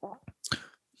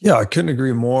 Yeah, I couldn't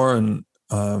agree more. And,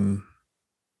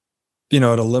 it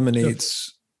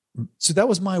eliminates. So that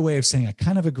was my way of saying I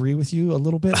kind of agree with you a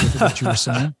little bit with what you were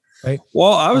saying, right?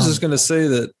 Well, I was just going to say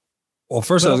that. Well,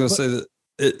 first I was going to say that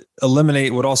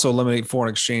it would also eliminate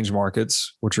foreign exchange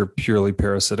markets, which are purely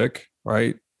parasitic,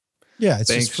 right? Yeah,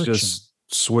 it's banks just friction. just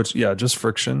switch. Yeah, just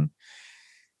friction.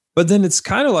 But then it's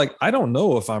kind of like, I don't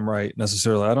know if I'm right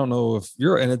necessarily. I don't know if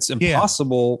you're, and it's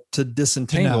impossible to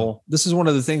disentangle. This is one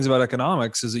of the things about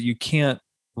economics is that you can't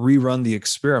rerun the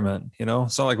experiment.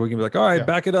 It's not like we can be like, all right,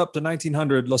 back it up to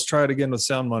 1900. Let's try it again with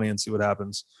sound money and see what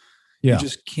happens. Yeah. You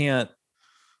just can't,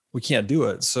 we can't do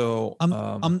it. So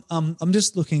I'm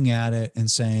just looking at it and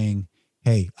saying,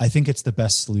 hey, I think it's the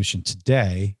best solution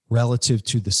today relative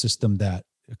to the system that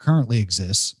currently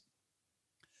exists.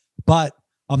 But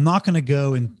I'm not going to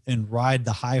go and ride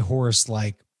the high horse.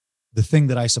 Like the thing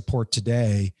that I support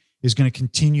today is going to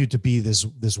continue to be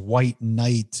this white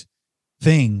knight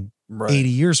thing 80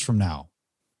 years from now.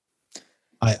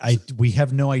 We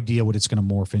have no idea what it's going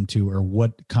to morph into or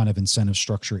what kind of incentive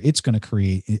structure it's going to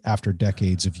create after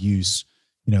decades of use,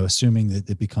 assuming that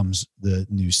it becomes the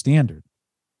new standard.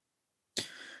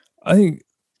 I think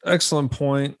excellent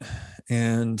point.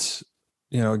 And,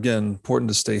 again, important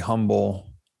to stay humble.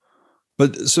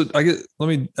 But so let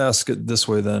me ask it this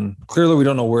way then. Clearly, we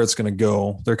don't know where it's going to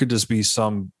go. There could just be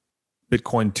some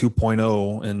Bitcoin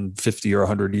 2.0 in 50 or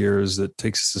 100 years that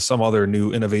takes us to some other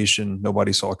new innovation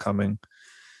nobody saw coming.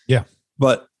 Yeah.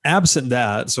 But absent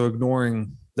that, so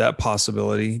ignoring that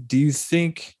possibility, do you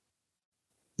think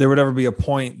there would ever be a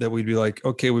point that we'd be like,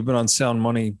 okay, we've been on sound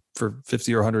money for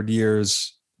 50 or 100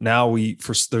 years. Now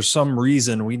there's some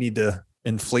reason we need to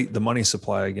inflate the money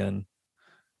supply again.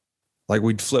 Like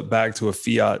we'd flip back to a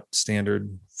fiat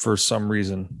standard for some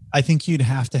reason. I think you'd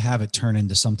have to have it turn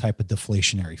into some type of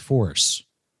deflationary force,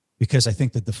 because I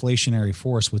think the deflationary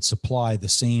force would supply the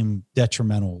same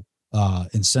detrimental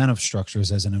incentive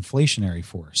structures as an inflationary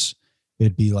force.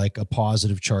 It'd be like a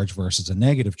positive charge versus a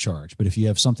negative charge. But if you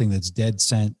have something that's dead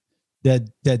set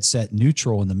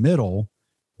neutral in the middle,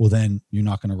 well, then you're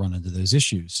not going to run into those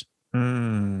issues.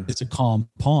 It's a calm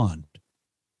pond.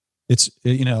 It's,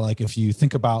 like if you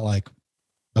think about like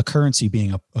a currency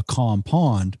being a calm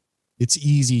pond, it's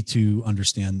easy to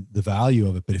understand the value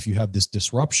of it. But if you have this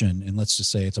disruption, and let's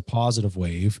just say it's a positive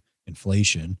wave,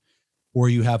 inflation, or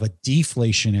you have a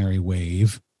deflationary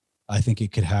wave, I think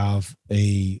it could have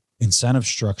a incentive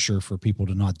structure for people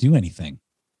to not do anything.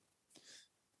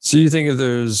 So you think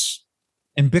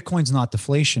and Bitcoin's not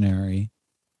deflationary.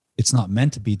 It's not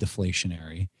meant to be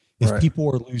deflationary. If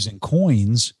people are losing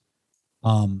coins,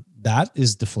 that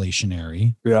is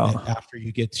deflationary. Yeah. After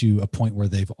you get to a point where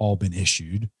they've all been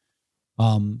issued.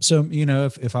 So,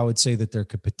 if I would say that there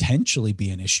could potentially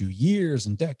be an issue years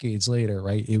and decades later,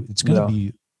 right? It's going to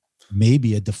be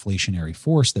maybe a deflationary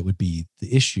force that would be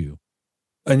the issue.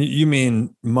 And you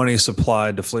mean money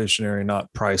supply deflationary,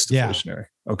 not price deflationary.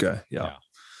 Yeah. Okay. Yeah.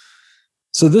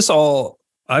 So this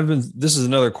is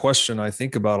another question I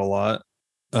think about a lot.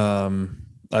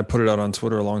 I put it out on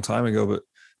Twitter a long time ago, but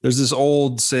there's this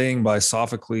old saying by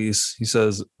Sophocles. He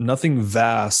says, nothing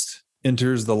vast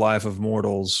enters the life of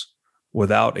mortals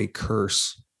without a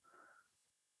curse.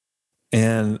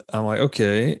 And I'm like,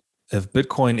 okay, if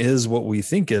Bitcoin is what we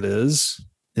think it is,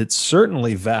 it's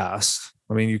certainly vast.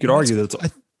 I mean, you could argue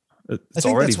that it's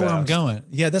already that's vast. Where I'm going.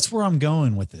 Yeah, that's where I'm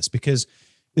going with this, because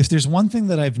if there's one thing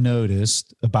that I've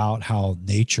noticed about how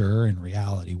nature and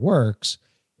reality works,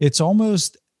 it's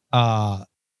almost,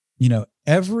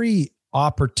 every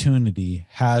opportunity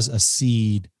has a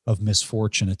seed of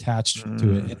misfortune attached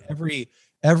to it. And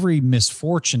every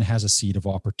misfortune has a seed of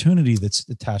opportunity that's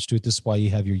attached to it. This is why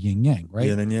you have your yin yang, right?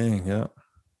 Yin and yang, yeah.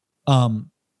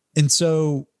 And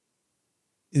so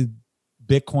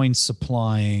Bitcoin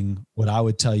supplying what I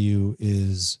would tell you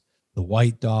is the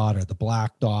white dot or the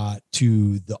black dot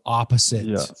to the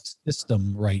opposite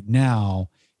system right now.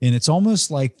 And it's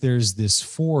almost like there's this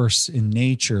force in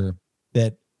nature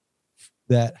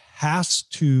that has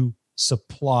to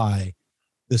supply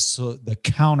the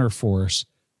counter force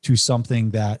to something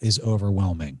that is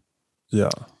overwhelming. Yeah.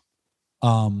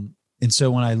 And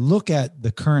so when I look at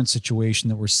the current situation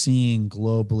that we're seeing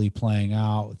globally playing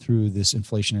out through this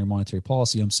inflationary monetary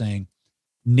policy, I'm saying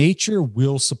nature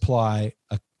will supply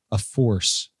a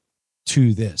force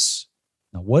to this.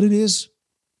 Now, what it is,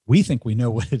 we think we know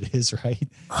what it is, right?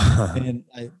 And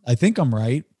I think I'm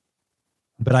right.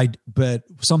 But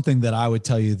something that I would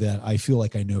tell you that I feel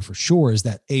like I know for sure is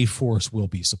that a force will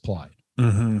be supplied.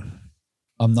 Mm-hmm.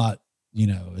 I'm not,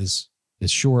 as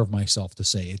sure of myself to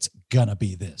say it's gonna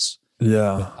be this.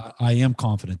 Yeah. But I am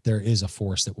confident there is a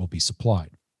force that will be supplied.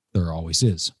 There always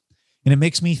is. And it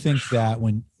makes me think that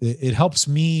when it helps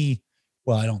me,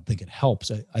 well, I don't think it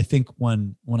helps. I think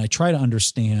when I try to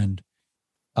understand,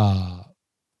 how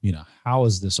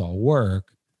does this all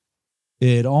work?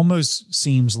 It almost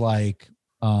seems like,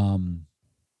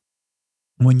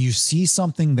 when you see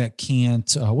something that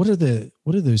can't, what are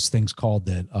those things called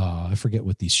that, I forget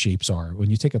what these shapes are. When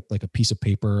you take a piece of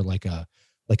paper, like a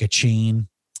chain,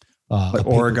 like a paper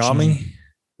origami, chain,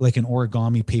 like an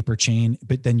origami paper chain,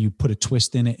 but then you put a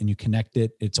twist in it and you connect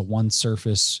it. It's a one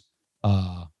surface,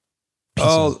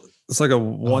 it's like a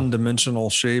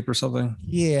one-dimensional shape or something.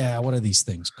 Yeah. What are these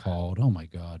things called? Oh my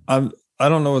God. I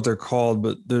don't know what they're called,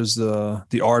 but there's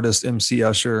the artist MC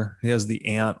Escher. He has the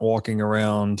ant walking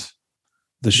around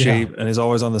the shape, and he's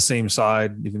always on the same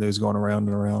side, even though he's going around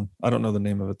and around. I don't know the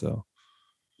name of it though.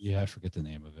 Yeah, I forget the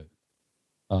name of it.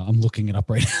 I'm looking it up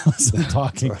right now as I'm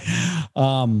talking.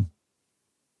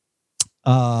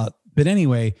 But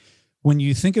anyway, when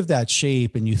you think of that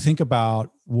shape and you think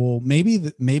about, well, maybe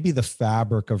the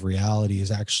fabric of reality is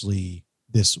actually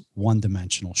this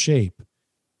one-dimensional shape,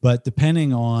 but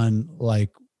depending on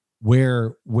like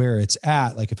where it's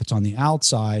at, like if it's on the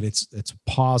outside, it's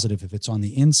positive. If it's on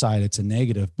the inside, it's a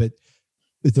negative. But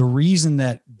the reason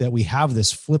that we have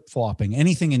this flip-flopping,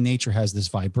 anything in nature has this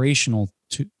vibrational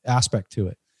aspect to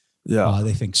it. Yeah.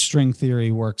 They think string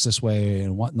theory works this way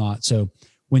and whatnot. So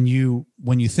when you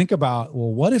think about,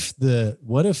 well, what if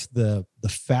the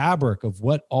fabric of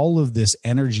what all of this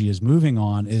energy is moving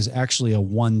on is actually a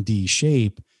 1D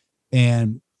shape,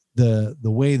 and the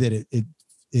way that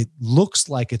it looks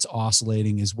like it's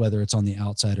oscillating is whether it's on the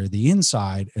outside or the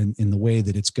inside, and in the way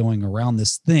that it's going around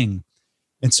this thing.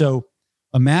 And so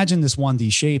imagine this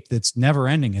 1D shape that's never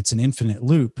ending. It's an infinite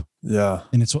loop. Yeah.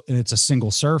 And it's a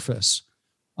single surface.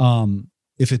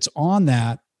 If it's on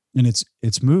that and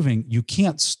it's moving, you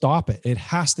can't stop it. It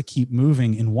has to keep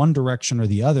moving in one direction or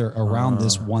the other around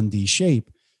this 1D shape.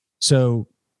 So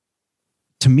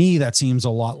to me, that seems a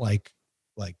lot like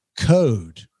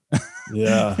code.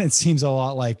 Yeah. It seems a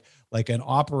lot like an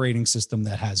operating system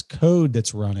that has code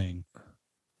that's running.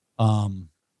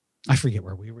 I forget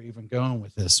where we were even going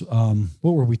with this.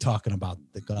 What were we talking about?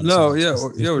 The guns. No, yeah,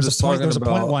 we're just talking about. There's a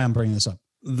point why I'm bringing this up.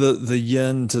 The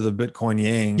yen to the Bitcoin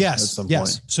yang. Yes. At some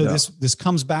yes. point. So this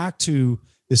comes back to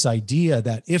this idea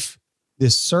that if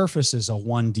this surface is a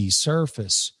 1D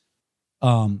surface,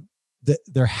 that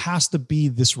there has to be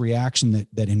this reaction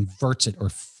that inverts it or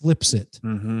flips it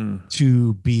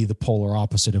to be the polar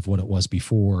opposite of what it was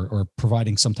before, or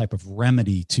providing some type of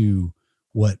remedy to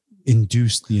what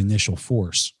induced the initial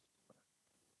force.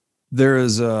 There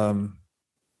is,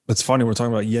 it's funny, we're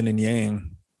talking about yin and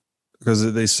yang,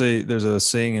 because they say there's a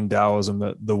saying in Taoism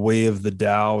that the way of the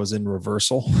Tao is in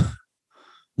reversal.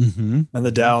 And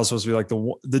the Tao is supposed to be like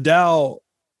the Tao,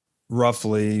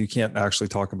 roughly, you can't actually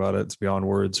talk about it, it's beyond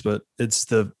words, but it's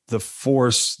the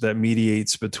force that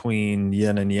mediates between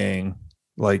yin and yang.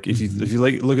 Like if you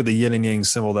look at the yin and yang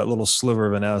symbol, that little sliver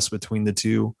of an S between the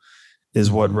two is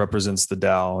what represents the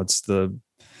Tao. It's the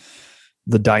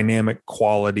dynamic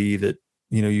quality that,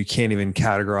 you can't even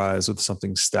categorize with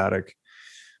something static.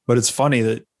 But it's funny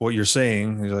that what you're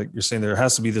saying, you're saying there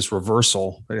has to be this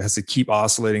reversal. It has to keep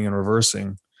oscillating and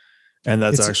reversing. And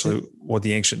that's what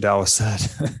the ancient Taoists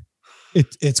said.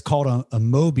 It's called a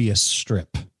Mobius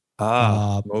strip.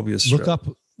 Mobius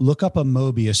strip. Look up a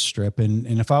Mobius strip. And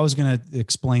if I was going to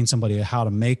explain somebody how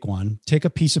to make one, take a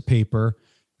piece of paper,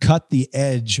 cut the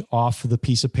edge off of the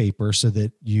piece of paper so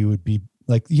that you would be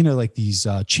like these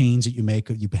chains that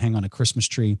you hang on a Christmas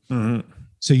tree.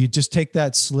 So you just take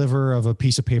that sliver of a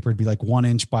piece of paper, it'd be like 1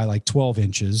 inch by like 12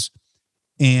 inches.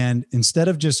 And instead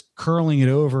of just curling it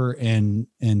over and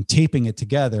taping it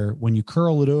together, when you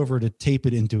curl it over to tape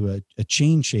it into a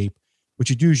chain shape, what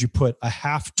you do is you put a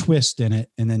half twist in it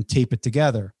and then tape it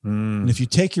together. And if you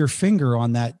take your finger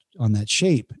on that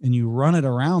shape and you run it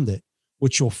around it,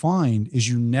 what you'll find is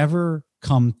you never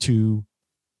come to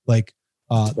like,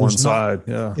 one side.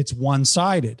 It's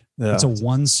one-sided. Yeah. It's a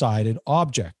one-sided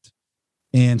object.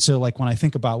 And so like when I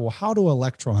think about, well, how do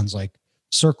electrons like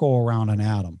circle around an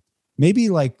atom? Maybe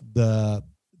like the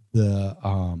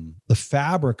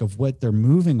fabric of what they're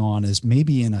moving on is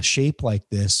maybe in a shape like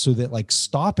this, so that like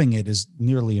stopping it is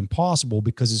nearly impossible,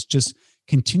 because it's just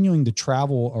continuing to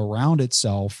travel around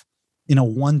itself in a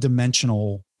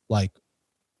one-dimensional like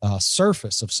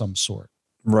surface of some sort.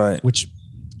 Right. which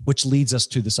leads us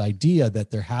to this idea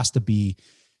that there has to be,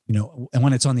 and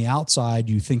when it's on the outside,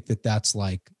 you think that that's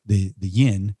like the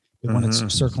yin, but when it's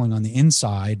circling on the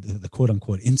inside, the quote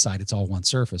unquote inside, it's all one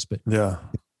surface, but yeah,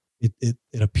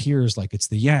 it appears like it's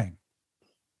the yang.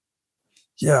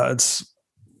 Yeah.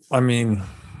 I mean,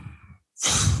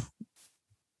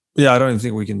 yeah, I don't even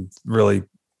think we can really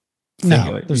think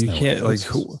No, like there's you no can't way. like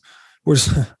where's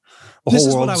the This whole is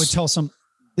world. what I would tell some,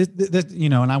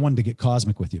 and I wanted to get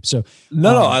cosmic with you. So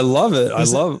No, I love it. I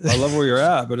is it- love where you're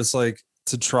at, but it's like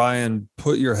to try and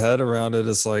put your head around it.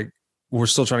 It's like we're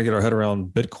still trying to get our head around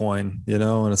Bitcoin,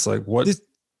 and it's like what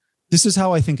this is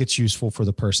how I think it's useful for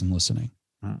the person listening.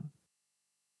 Hmm.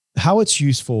 How it's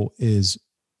useful is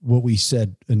what we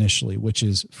said initially, which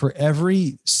is for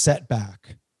every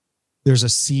setback, there's a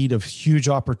seed of huge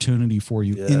opportunity for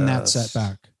you in that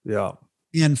setback. Yeah.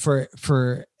 And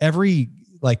for every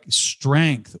like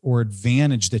strength or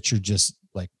advantage that you're just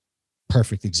like,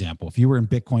 perfect example. If you were in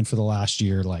Bitcoin for the last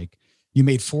year, like you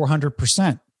made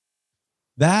 400%,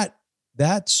 that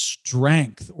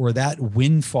strength or that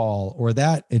windfall or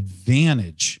that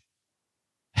advantage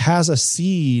has a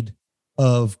seed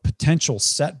of potential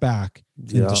setback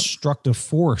and destructive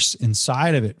force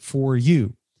inside of it for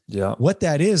you. Yeah. What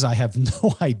that is, I have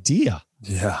no idea.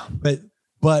 Yeah.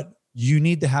 But you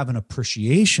need to have an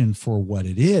appreciation for what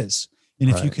it is. And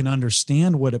if you can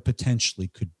understand what it potentially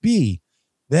could be,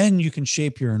 then you can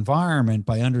shape your environment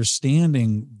by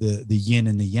understanding the yin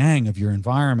and the yang of your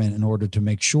environment in order to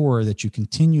make sure that you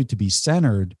continue to be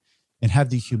centered and have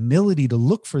the humility to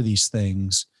look for these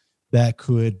things that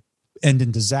could end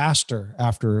in disaster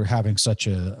after having such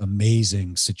an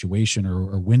amazing situation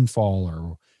or windfall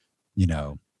or,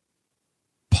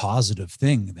 positive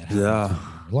thing that happened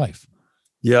in your life.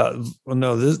 Yeah. Well,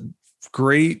 no, this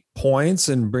great points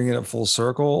and bringing it full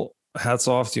circle. Hats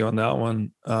off to you on that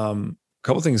one. A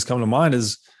couple things come to mind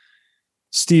is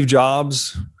Steve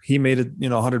Jobs. He made it,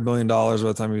 $100 million by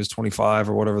the time he was 25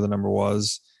 or whatever the number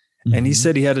was. Mm-hmm. And he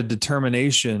said he had a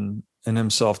determination in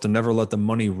himself to never let the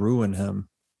money ruin him.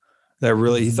 That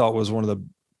really he thought was one of the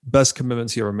best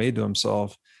commitments he ever made to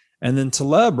himself. And then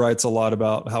Taleb writes a lot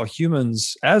about how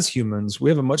as humans,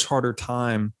 we have a much harder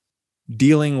time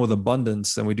dealing with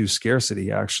abundance than we do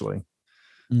scarcity, actually.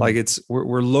 Like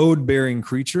we're load bearing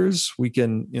creatures. We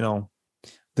can,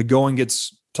 the going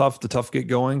gets tough, the tough get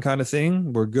going kind of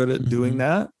thing. We're good at doing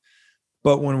that.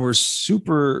 But when we're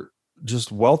super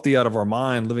just wealthy out of our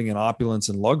mind, living in opulence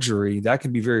and luxury, that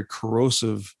can be very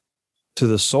corrosive to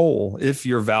the soul if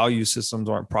your value systems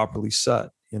aren't properly set.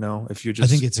 If you're just,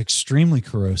 I think it's extremely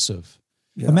corrosive.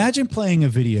 Yeah. Imagine playing a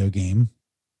video game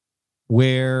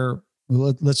where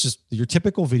let's just your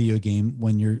typical video game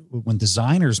when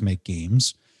designers make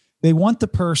games, they want the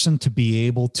person to be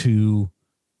able to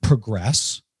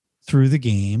progress through the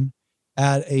game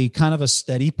at a kind of a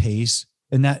steady pace,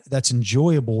 and that's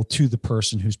enjoyable to the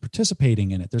person who's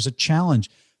participating in it. There's a challenge.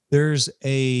 There's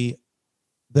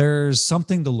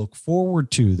something to look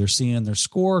forward to. They're seeing their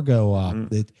score go up.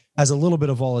 It has a little bit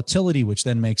of volatility, which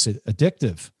then makes it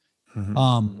addictive.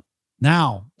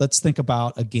 Now let's think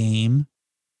about a game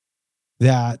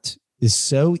that is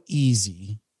so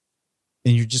easy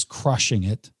and you're just crushing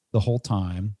it the whole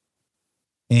time.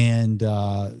 And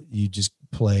you just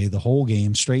play the whole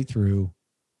game straight through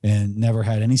and never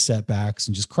had any setbacks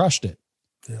and just crushed it.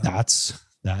 Yeah.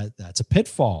 That's a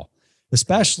pitfall,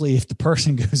 especially if the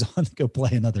person goes on to go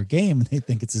play another game and they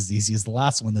think it's as easy as the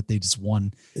last one that they just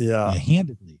won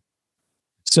handedly.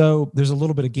 So there's a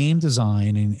little bit of game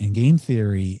design and game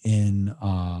theory in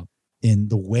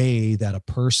the way that a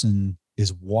person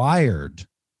is wired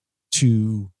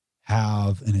to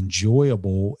have an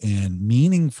enjoyable and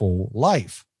meaningful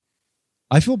life.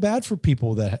 I feel bad for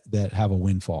people that have a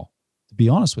windfall, to be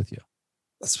honest with you.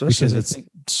 Especially because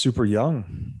it's super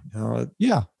young.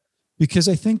 Yeah. Because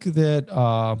I think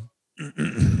that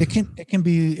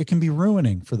it can be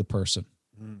ruining for the person.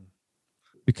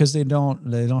 Because they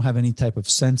don't have any type of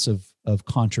sense of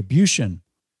contribution.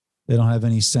 They don't have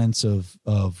any sense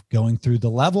of going through the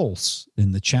levels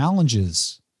and the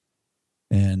challenges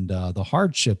and the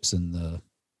hardships and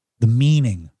the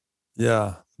meaning.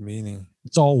 Yeah, meaning.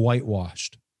 It's all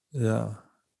whitewashed. Yeah.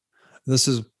 This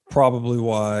is probably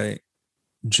why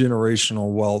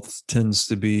generational wealth tends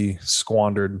to be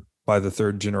squandered by the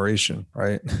third generation,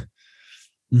 right?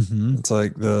 It's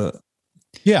like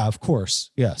yeah, of course.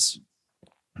 Yes.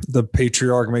 The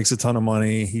patriarch makes a ton of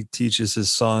money. He teaches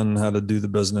his son how to do the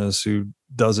business, who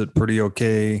does it pretty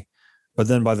okay. But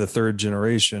then by the third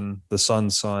generation, the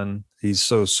son's son, he's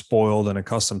so spoiled and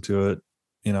accustomed to it,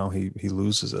 he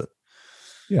loses it.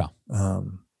 Yeah.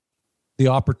 The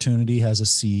opportunity has a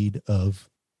seed of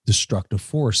destructive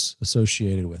force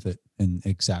associated with it, and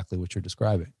exactly what you're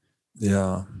describing.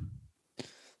 Yeah.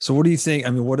 So what do you think?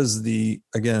 I mean, what is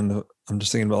again, I'm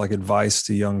just thinking about like advice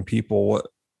to young people.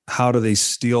 How do they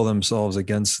steel themselves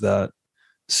against that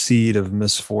seed of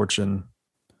misfortune?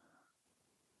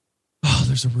 Oh,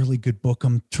 there's a really good book.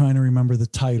 I'm trying to remember the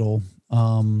title.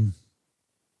 I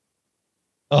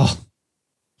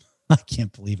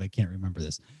can't believe I can't remember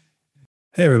this.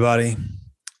 Hey, everybody.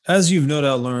 As you've no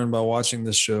doubt learned by watching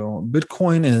this show,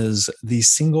 Bitcoin is the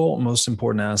single most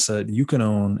important asset you can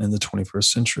own in the 21st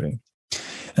century.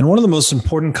 And one of the most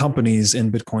important companies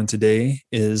in Bitcoin today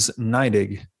is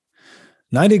NYDIG.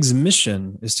 NYDIG's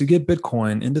mission is to get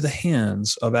Bitcoin into the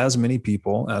hands of as many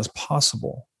people as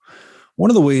possible.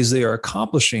 One of the ways they are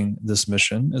accomplishing this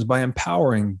mission is by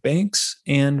empowering banks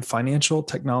and financial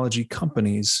technology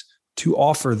companies to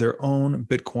offer their own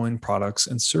Bitcoin products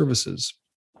and services.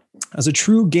 As a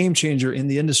true game changer in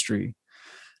the industry,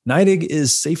 NYDIG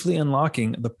is safely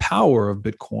unlocking the power of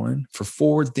Bitcoin for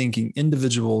forward-thinking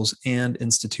individuals and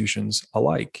institutions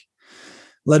alike.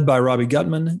 Led by Robbie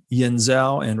Gutman, Yin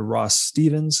Zhao, and Ross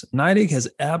Stevens, NYDIG has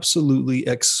absolutely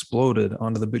exploded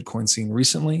onto the Bitcoin scene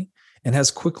recently and has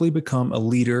quickly become a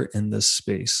leader in this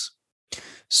space.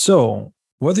 So,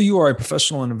 whether you are a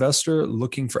professional investor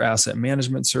looking for asset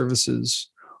management services,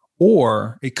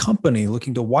 or a company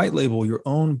looking to white label your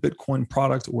own Bitcoin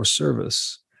product or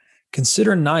service,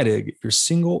 consider NYDIG your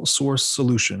single source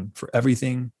solution for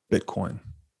everything Bitcoin.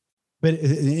 But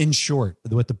in short,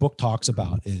 what the book talks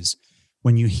about is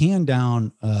when you hand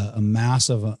down a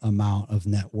massive amount of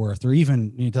net worth, or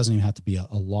even, it doesn't even have to be a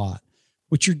lot,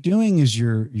 what you're doing is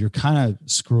you're kind of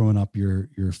screwing up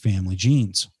your family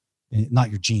genes, not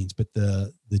your genes, but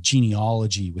the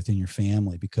genealogy within your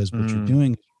family, because what you're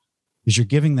doing is you're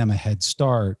giving them a head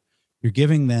start. You're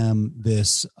giving them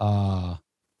this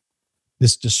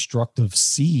this destructive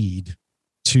seed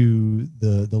to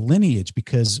the lineage,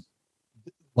 because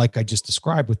like I just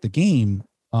described with the game,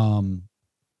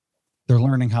 they're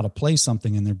learning how to play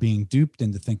something and they're being duped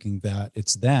into thinking that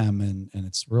it's them, and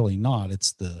it's really not.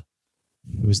 It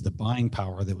was the buying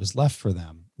power that was left for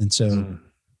them. And so,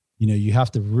 you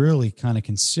have to really kind of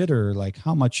consider like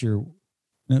how much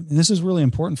and this is really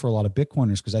important for a lot of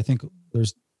Bitcoiners, because I think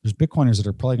there's Bitcoiners that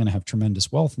are probably going to have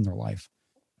tremendous wealth in their life,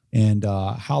 and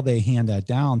how they hand that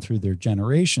down through their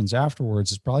generations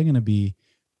afterwards is probably going to be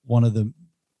one of the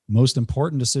most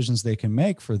important decisions they can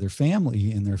make for their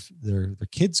family and their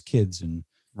kids. And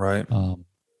right.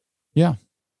 Yeah.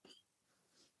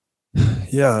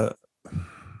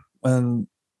 And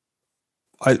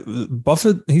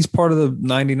Buffett, he's part of the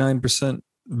 99%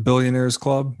 billionaires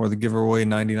club, where they give away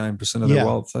 99% of their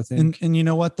wealth, I think. And you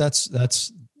know what?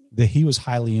 That's he was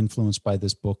highly influenced by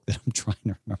this book that I'm trying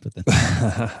to remember the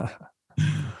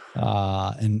name.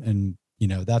 And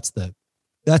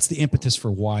that's the impetus for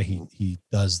why he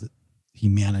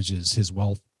manages his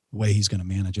wealth the way he's going to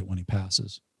manage it when he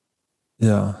passes.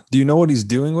 Yeah. Do you know what he's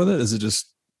doing with it? Is it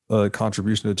just a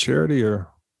contribution to charity, or?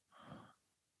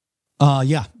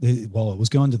 Yeah. It was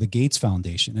going to the Gates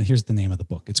Foundation. And here's the name of the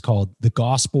book. It's called The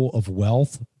Gospel of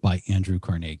Wealth by Andrew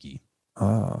Carnegie.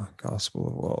 Gospel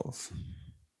of Wealth.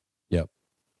 Yep.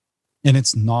 And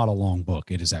it's not a long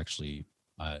book. It is actually,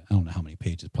 I don't know how many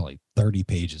pages, probably 30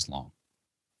 pages long.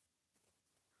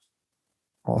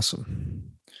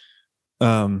 Awesome.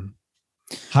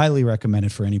 Highly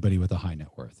recommended for anybody with a high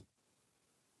net worth.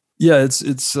 Yeah,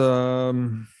 it's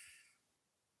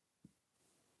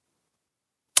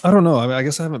I don't know. I mean, I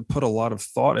guess I haven't put a lot of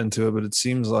thought into it, but it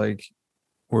seems like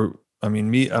I'm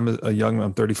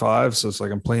 35. So it's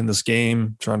like I'm playing this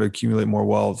game, trying to accumulate more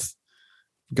wealth.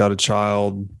 Got a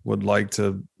child, would like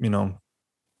to,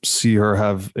 see her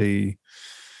have a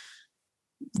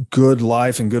good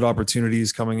life and good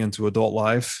opportunities coming into adult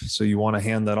life. So you want to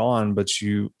hand that on, but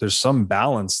there's some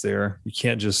balance there. You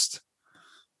can't just,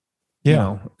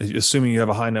 assuming you have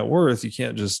a high net worth, you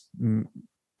can't just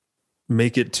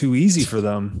make it too easy for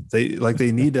them.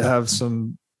 They need to have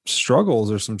some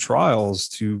struggles or some trials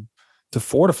to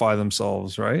fortify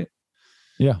themselves. Right.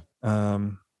 Yeah.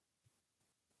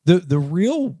 The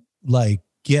real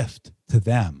gift to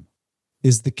them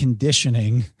is the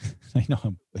conditioning. I know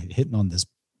I'm hitting on this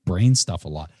brain stuff a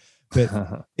lot, but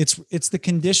it's the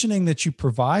conditioning that you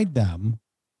provide them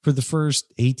for the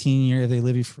first 18 years. They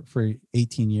live for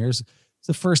 18 years. It's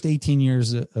the first 18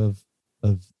 years of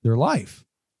their life,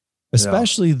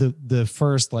 especially the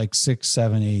first 6,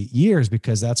 7, 8 years,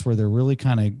 because that's where they're really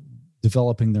kind of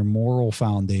developing their moral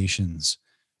foundations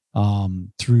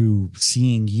through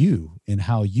seeing you and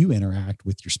how you interact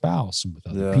with your spouse and with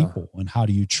other people, and how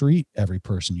do you treat every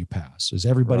person you pass? Is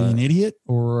everybody an idiot,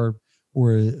 or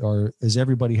or does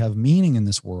everybody have meaning in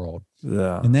this world?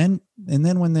 Yeah. And then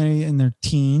when they in their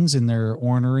teens and they're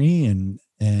ornery and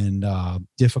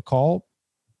difficult,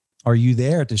 are you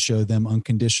there to show them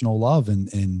unconditional love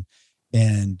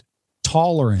and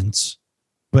tolerance,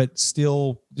 but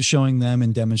still showing them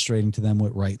and demonstrating to them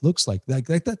what right looks like? Like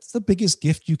that's the biggest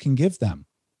gift you can give them.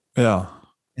 Yeah.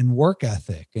 And work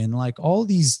ethic and like all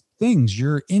these things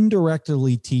you're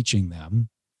indirectly teaching them.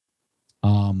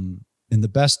 And the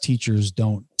best teachers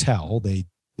don't tell, they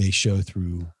show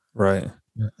through Right.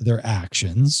 their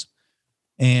actions.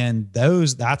 And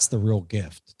that's the real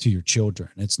gift to your children.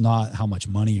 It's not how much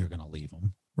money you're going to leave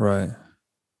them. Right.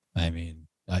 I mean,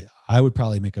 I would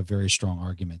probably make a very strong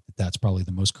argument that that's probably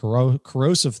the most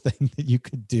corrosive thing that you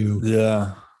could do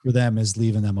for them, is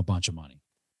leaving them a bunch of money.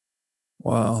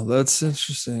 Wow. That's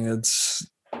interesting. It's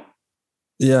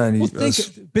and well,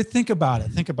 think about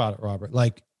it. Think about it, Robert.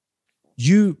 Like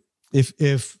you, if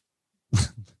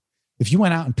you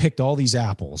went out and picked all these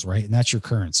apples, right, and that's your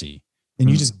currency, and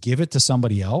you just give it to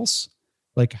somebody else,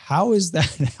 like how is that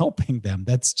helping them?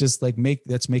 That's just like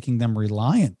that's making them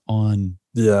reliant on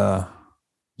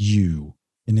you,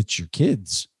 and it's your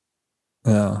kids.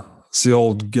 Yeah, it's the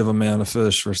old give a man a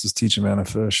fish versus teach a man a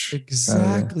fish.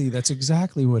 Exactly, that's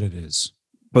exactly what it is.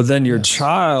 But then your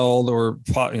child, or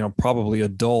probably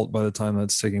adult by the time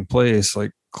that's taking place,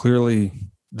 like clearly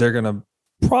they're gonna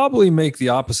probably make the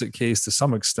opposite case to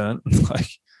some extent.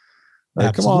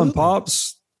 like come on,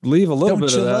 pops, leave a little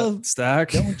bit of that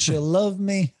stack. Don't you love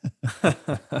me?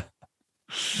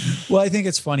 Well, I think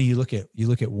it's funny. You look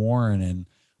at Warren, and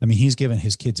I mean, he's given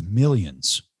his kids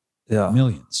millions.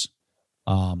 Millions.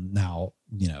 Now,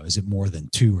 is it more than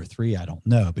 2 or 3? I don't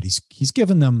know, but he's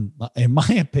given them, in my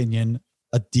opinion,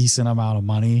 a decent amount of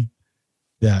money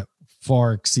that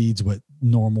far exceeds what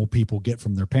normal people get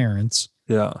from their parents.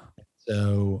 Yeah.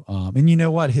 So, and you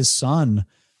know what? His son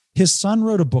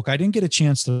wrote a book. I didn't get a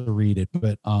chance to read it,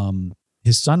 but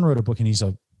his son wrote a book, and he's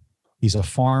a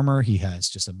farmer.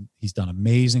 He's done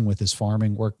amazing with his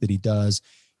farming work that he does.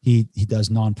 He does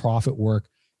nonprofit work,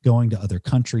 going to other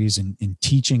countries and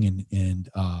teaching and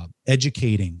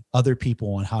educating other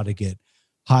people on how to get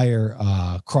higher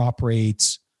crop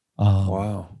rates.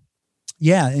 Wow.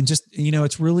 Yeah. And just,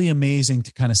 it's really amazing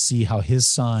to kind of see how his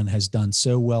son has done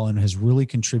so well and has really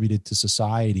contributed to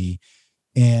society.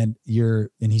 And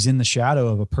he's in the shadow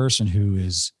of a person who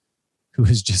is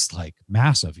just like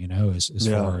massive, as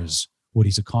far as what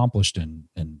he's accomplished and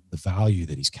the value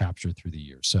that he's captured through the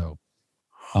years. So,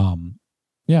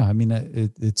 I mean,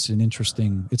 it's an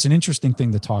interesting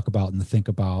thing to talk about and to think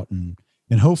about, and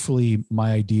hopefully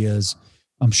my ideas,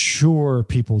 I'm sure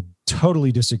people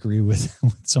totally disagree with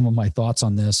some of my thoughts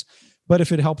on this, but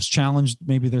if it helps challenge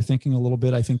maybe their thinking a little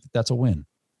bit, I think that's a win.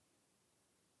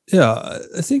 Yeah,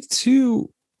 I think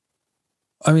too.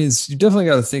 I mean, you definitely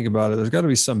got to think about it. There's got to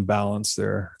be some balance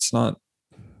there. It's not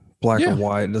black or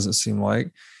white. It doesn't seem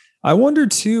like. I wonder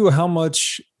too how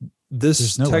much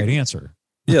there's no right answer.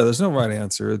 Yeah, there's no right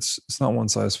answer. It's not one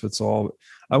size fits all. But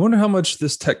I wonder how much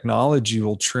this technology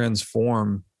will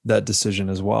transform that decision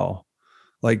as well.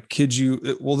 Like,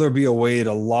 will there be a way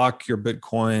to lock your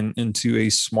Bitcoin into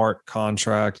a smart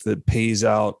contract that pays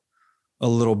out a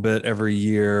little bit every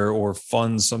year, or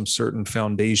funds some certain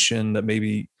foundation that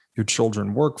maybe your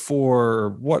children work for, or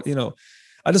what,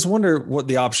 I just wonder what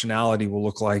the optionality will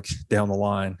look like down the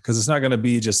line, because it's not going to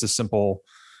be just a simple,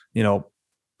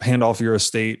 hand off your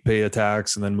estate, pay a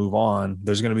tax, and then move on.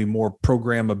 There's going to be more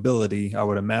programmability, I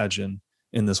would imagine,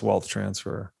 in this wealth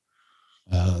transfer.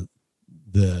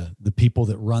 The people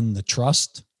that run the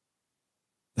trust,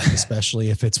 especially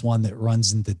if it's one that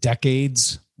runs into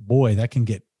decades, boy, that can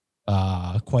get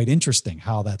quite interesting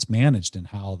how that's managed and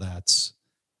how that's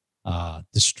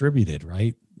distributed,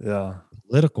 right? Yeah.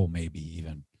 Political, maybe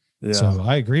even. Yeah. So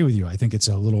I agree with you. I think it's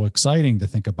a little exciting to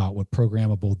think about what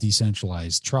programmable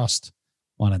decentralized trust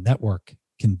on a network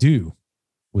can do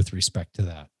with respect to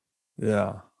that.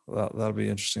 Yeah, that'll be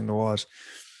interesting to watch.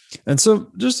 And so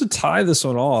just to tie this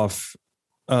one off,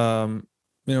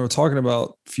 we're talking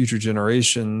about future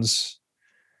generations,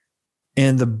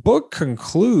 and the book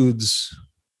concludes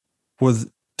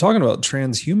with talking about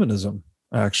transhumanism,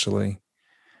 actually.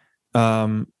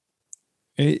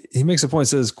 He makes a point,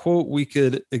 says, quote, "We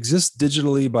could exist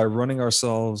digitally by running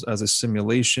ourselves as a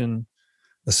simulation,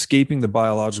 escaping the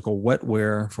biological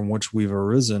wetware from which we've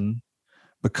arisen,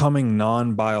 becoming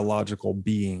non-biological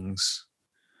beings.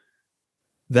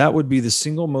 That would be the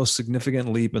single most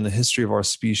significant leap in the history of our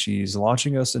species,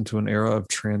 launching us into an era of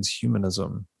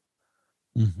transhumanism."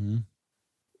 Mm-hmm.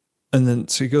 And then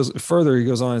so he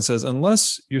goes on and says,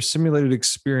 "Unless your simulated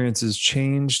experiences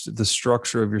changed the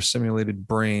structure of your simulated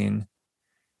brain,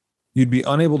 You'd be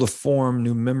unable to form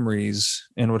new memories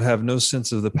and would have no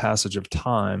sense of the passage of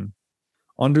time.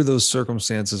 Under those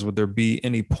circumstances, would there be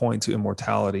any point to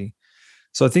immortality?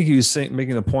 So I think he was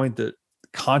making the point that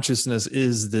consciousness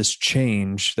is this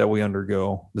change that we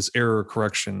undergo, this error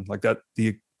correction, like that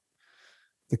the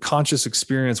conscious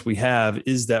experience we have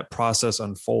is that process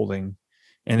unfolding.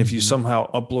 And if you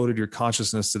somehow uploaded your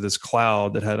consciousness to this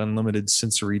cloud that had unlimited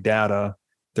sensory data,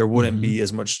 there wouldn't be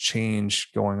as much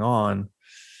change going on.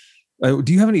 Do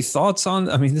you have any thoughts on,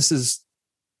 I mean, this is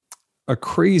a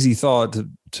crazy thought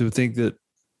to think that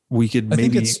we could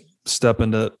maybe step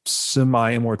into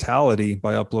semi-immortality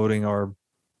by uploading our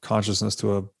consciousness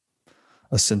to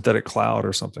a synthetic cloud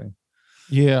or something.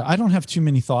 Yeah, I don't have too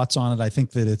many thoughts on it. I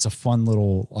think that it's a fun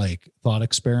little like thought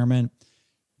experiment.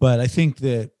 But I think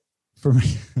that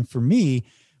for me,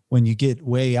 when you get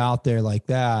way out there like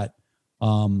that,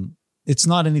 it's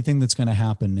not anything that's going to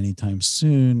happen anytime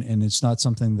soon. And it's not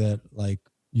something that like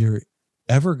you're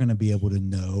ever going to be able to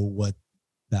know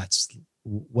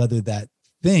whether that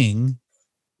thing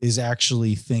is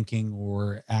actually thinking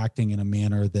or acting in a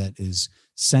manner that is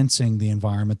sensing the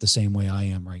environment the same way I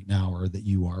am right now, or that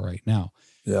you are right now.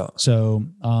 Yeah. So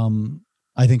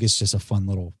I think it's just a fun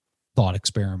little thought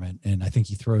experiment. And I think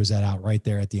he throws that out right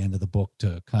there at the end of the book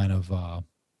to kind of,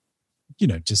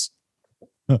 just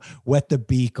wet the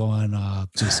beak on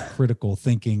just critical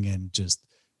thinking and just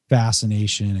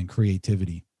fascination and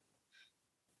creativity.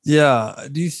 Yeah.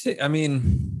 Do you think, I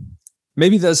mean,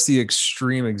 maybe that's the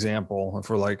extreme example if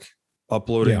we're like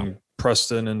uploading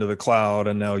Preston into the cloud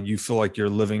and now you feel like you're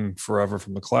living forever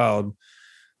from the cloud.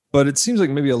 But it seems like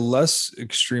maybe a less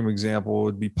extreme example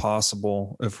would be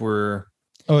possible if we're.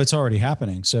 Oh, it's already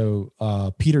happening. So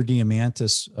Peter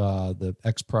Diamandis, the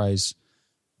X Prize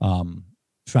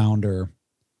founder,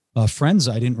 friends,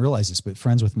 I didn't realize this, but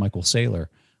friends with Michael Saylor.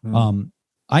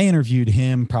 I interviewed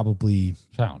him probably,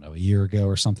 I don't know, a year ago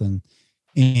or something.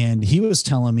 And he was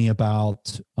telling me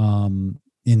about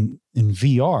in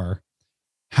VR,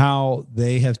 how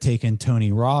they have taken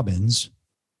Tony Robbins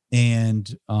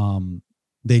and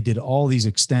they did all these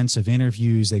extensive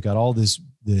interviews. They got all this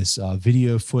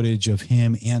video footage of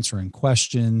him answering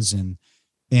questions, and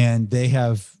they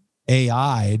have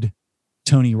AI'd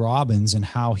Tony Robbins and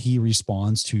how he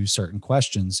responds to certain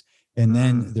questions. And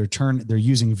then they're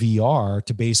using VR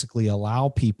to basically allow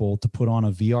people to put on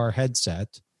a VR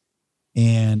headset.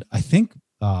 And I think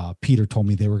Peter told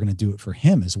me they were going to do it for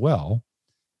him as well.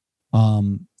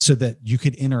 So that you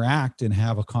could interact and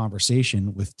have a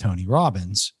conversation with Tony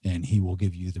Robbins, and he will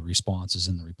give you the responses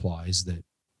and the replies that,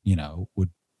 would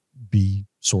be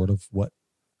sort of what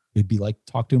it'd be like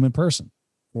to talk to him in person.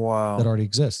 Wow. That already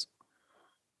exists.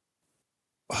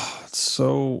 Oh, it's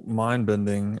so mind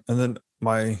bending. And then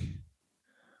my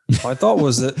thought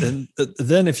was that, and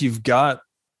then if you've got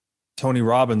Tony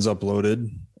Robbins uploaded,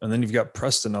 and then you've got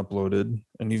Preston uploaded,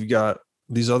 and you've got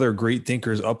these other great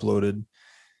thinkers uploaded,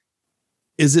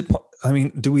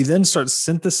 do we then start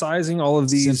synthesizing all of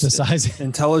these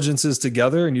intelligences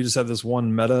together, and you just have this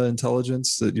one meta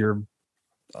intelligence that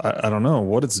I don't know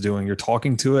what it's doing. You're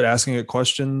talking to it, asking it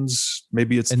questions.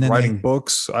 Maybe it's writing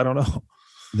books. I don't know.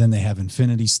 Then they have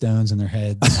infinity stones in their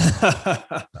heads.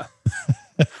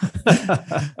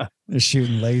 They're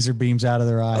shooting laser beams out of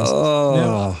their eyes.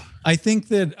 Oh. I think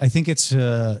it's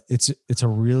a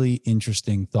really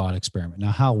interesting thought experiment.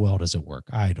 Now, how well does it work?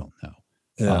 I don't know.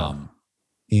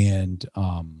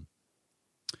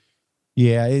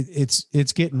 Yeah.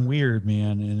 It's getting weird,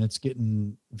 man. And it's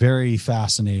getting very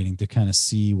fascinating to kind of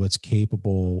see what's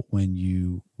capable when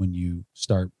you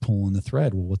start pulling the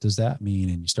thread. Well, what does that mean?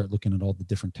 And you start looking at all the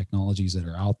different technologies that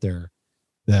are out there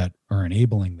that are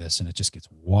enabling this, and it just gets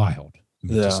wild.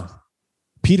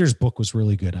 Peter's book was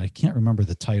really good. I can't remember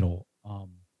the title.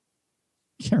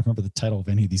 Can't remember the title of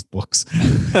any of these books,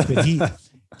 but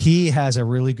he has a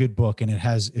really good book, and it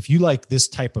has, if you like this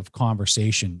type of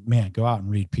conversation, man, go out and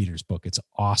read Peter's book. It's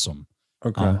awesome.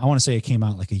 Okay. I want to say it came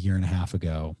out like a year and a half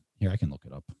ago. Here, I can look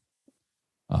it up.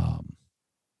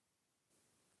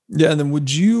 Yeah. And then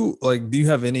do you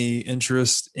have any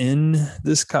interest in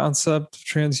this concept of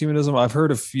transhumanism?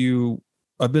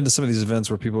 I've been to some of these events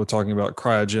where people are talking about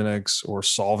cryogenics or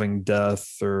solving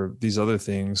death or these other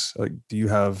things. Like,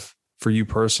 for you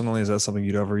personally, is that something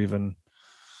you'd ever even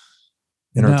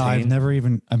entertain? No, I've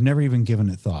never even given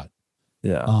it thought.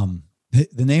 Yeah.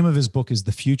 The name of his book is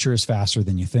The Future is Faster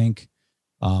Than You Think.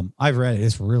 I've read it.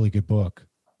 It's a really good book.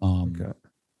 Okay.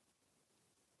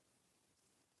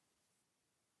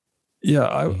 Yeah.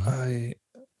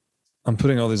 I'm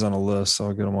putting all these on a list, so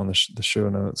I'll get them on the show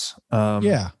notes.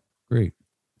 Yeah. Great.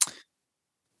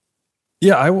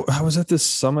 Yeah, I was at this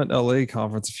Summit LA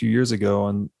conference a few years ago,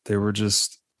 and they were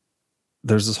just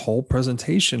there's this whole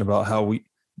presentation about how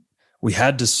we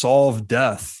had to solve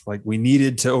death, like we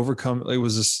needed to overcome. It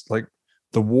was just like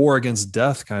the war against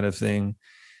death kind of thing,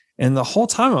 and the whole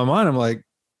time in my mind, I'm like,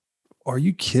 are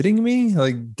you kidding me?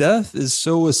 Like death is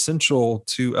so essential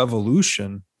to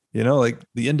evolution. Like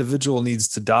the individual needs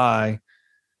to die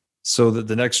so that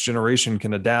the next generation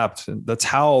can adapt. And that's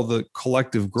how the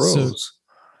collective grows. So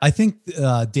I think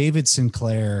David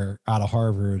Sinclair out of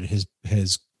Harvard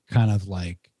has kind of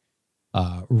like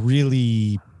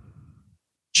really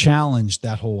challenged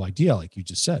that whole idea, like you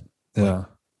just said. Yeah. Like,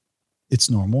 it's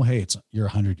normal. Hey, you're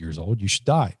 100 years old. You should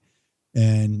die.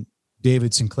 And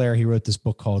David Sinclair, he wrote this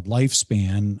book called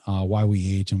Lifespan, Why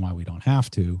We Age and Why We Don't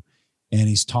Have to. And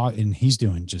he's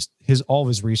doing just all of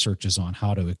his research is on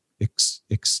how to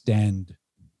extend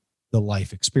the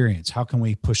life experience. How can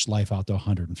we push life out to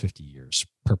 150 years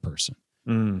per person?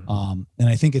 And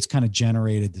I think it's kind of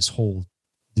generated this whole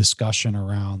discussion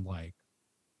around like,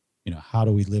 how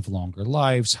do we live longer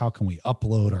lives? How can we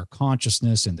upload our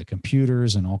consciousness into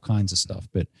computers and all kinds of stuff?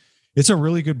 But it's a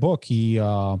really good book. He,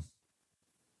 I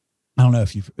don't know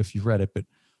if you've read it, but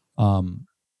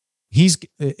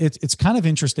it's kind of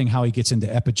interesting how he gets into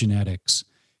epigenetics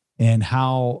and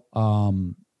how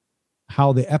the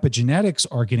epigenetics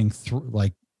are getting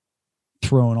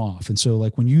thrown off. And so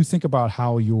like when you think about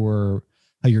how your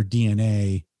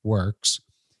DNA works,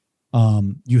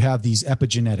 you have these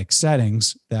epigenetic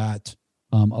settings that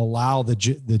allow the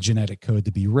genetic code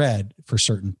to be read for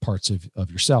certain parts of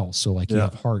your cells. So like you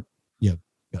have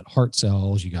got heart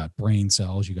cells, you got brain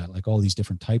cells, you got like all these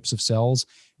different types of cells,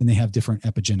 and they have different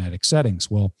epigenetic settings.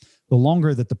 Well, the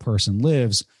longer that the person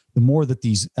lives, the more that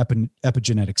these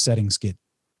epigenetic settings get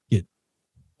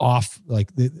off,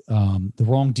 like the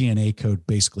wrong DNA code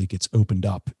basically gets opened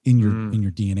up in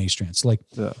your DNA strands. Like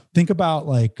think about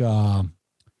like,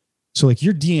 so like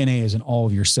your DNA is in all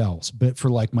of your cells, but for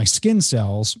like my skin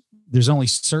cells, there's only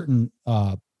certain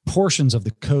portions of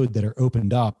the code that are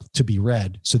opened up to be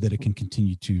read so that it can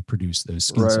continue to produce those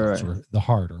skin cells or the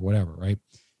heart or whatever. Right.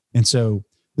 And so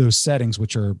those settings,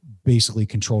 which are basically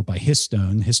controlled by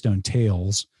histone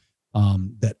tails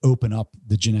that open up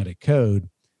the genetic code,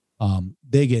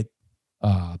 they get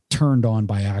turned on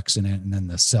by accident, and then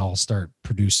the cells start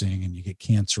producing and you get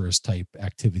cancerous type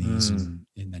activities and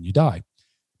then you die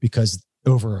because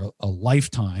over a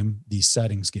lifetime, these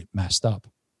settings get messed up.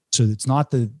 So it's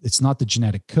not the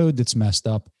genetic code that's messed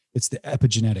up. It's the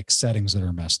epigenetic settings that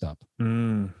are messed up.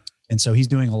 And so he's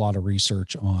doing a lot of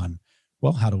research on,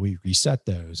 well, how do we reset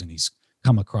those? And he's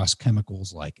come across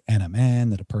chemicals like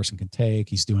NMN that a person can take.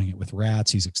 He's doing it with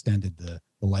rats. He's extended the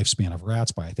lifespan of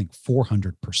rats by, I think,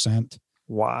 400%.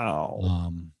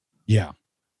 Wow. Yeah.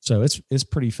 So it's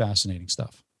pretty fascinating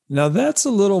stuff. Now that's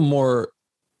a little more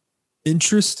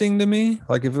interesting to me.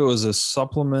 Like if it was a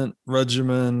supplement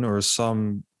regimen or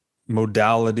some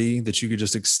modality that you could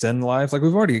just extend life, like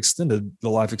we've already extended the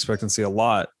life expectancy a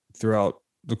lot throughout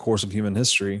the course of human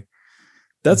history.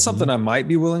 That's something I might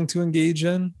be willing to engage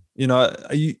in. You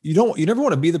never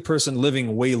want to be the person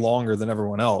living way longer than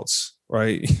everyone else,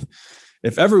 right?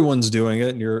 If everyone's doing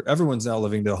it and everyone's now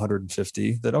living to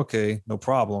 150, then okay, no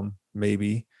problem,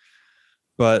 maybe.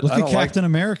 But look at Captain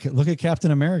America. Look at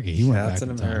Captain America. He went back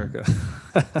in time. Captain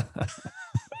America.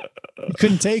 He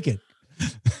couldn't take it.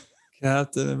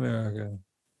 Captain America.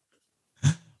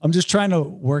 I'm just trying to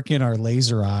work in our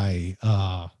laser eye.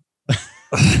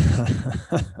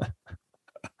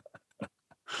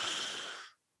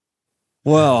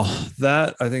 Well,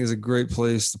 that I think is a great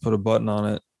place to put a button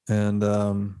on it.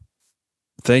 And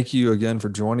thank you again for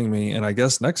joining me. And I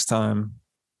guess next time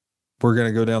we're going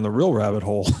to go down the real rabbit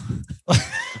hole.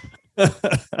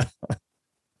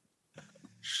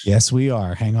 Yes, we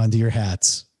are. Hang on to your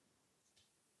hats.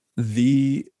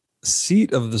 The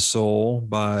Seat of the Soul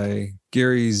by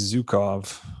Gary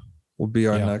Zukov will be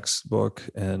our next book.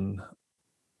 And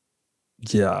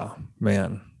yeah,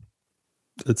 man,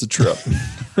 it's a trip.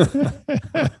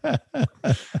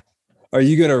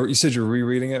 You said you're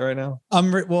rereading it right now?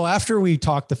 Well, after we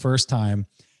talked the first time,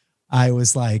 I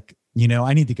was like,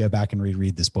 I need to go back and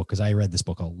reread this book because I read this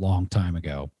book a long time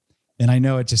ago. And I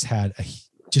know it just had an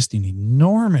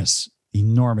enormous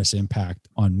impact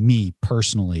on me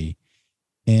personally.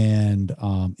 And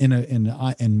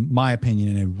in my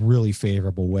opinion, in a really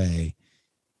favorable way.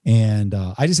 And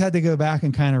I just had to go back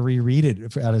and kind of reread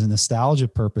it out of nostalgia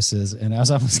purposes. And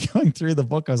as I was going through the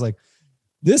book, I was like,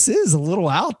 this is a little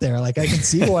out there. Like I can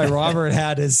see why Robert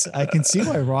had his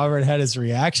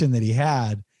reaction that he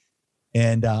had.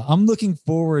 And I'm looking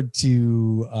forward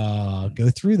to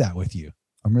go through that with you.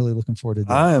 I'm really looking forward to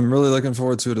that. I am really looking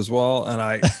forward to it as well. And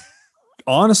I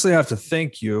honestly have to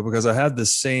thank you because I had the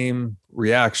same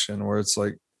reaction where it's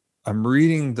like, I'm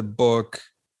reading the book.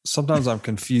 Sometimes I'm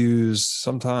confused.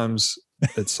 Sometimes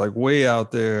it's like way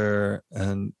out there.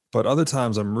 But other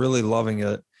times I'm really loving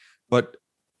it. But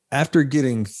after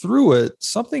getting through it,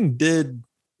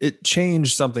 it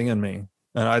changed something in me.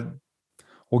 And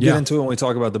we'll get into it when we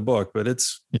talk about the book, but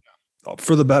it's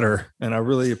for the better. And I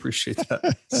really appreciate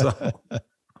that. So,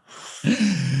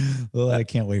 well, I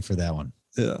can't wait for that one.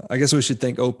 Yeah. I guess we should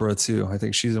thank Oprah too. I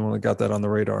think she's the one that got that on the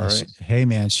radar, right? Hey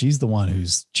man, she's the one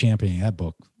who's championing that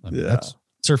book. I mean,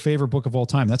 it's her favorite book of all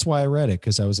time. That's why I read it.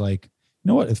 Cause I was like, you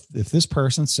know what, if this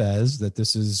person says that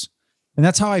this is, and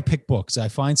that's how I pick books. I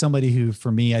find somebody who,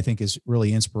 for me, I think is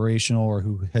really inspirational or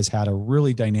who has had a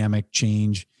really dynamic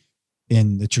change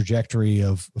in the trajectory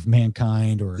of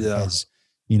mankind or has,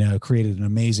 created an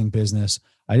amazing business.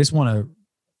 I just want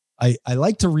to, I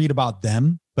like to read about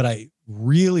them, but I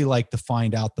really like to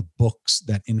find out the books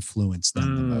that influence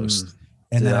them the most.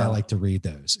 And then I like to read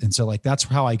those. And so like, that's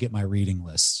how I get my reading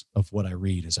lists of what I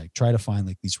read is I try to find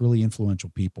like these really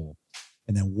influential people.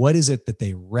 And then what is it that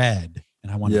they read?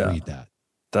 And I want to read that.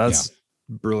 That's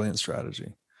brilliant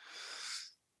strategy.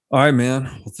 All right, man.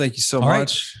 Well, thank you so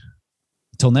much.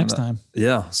 Until next time.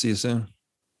 Yeah. See you soon.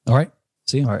 All right.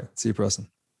 See you. All right. See you, Preston.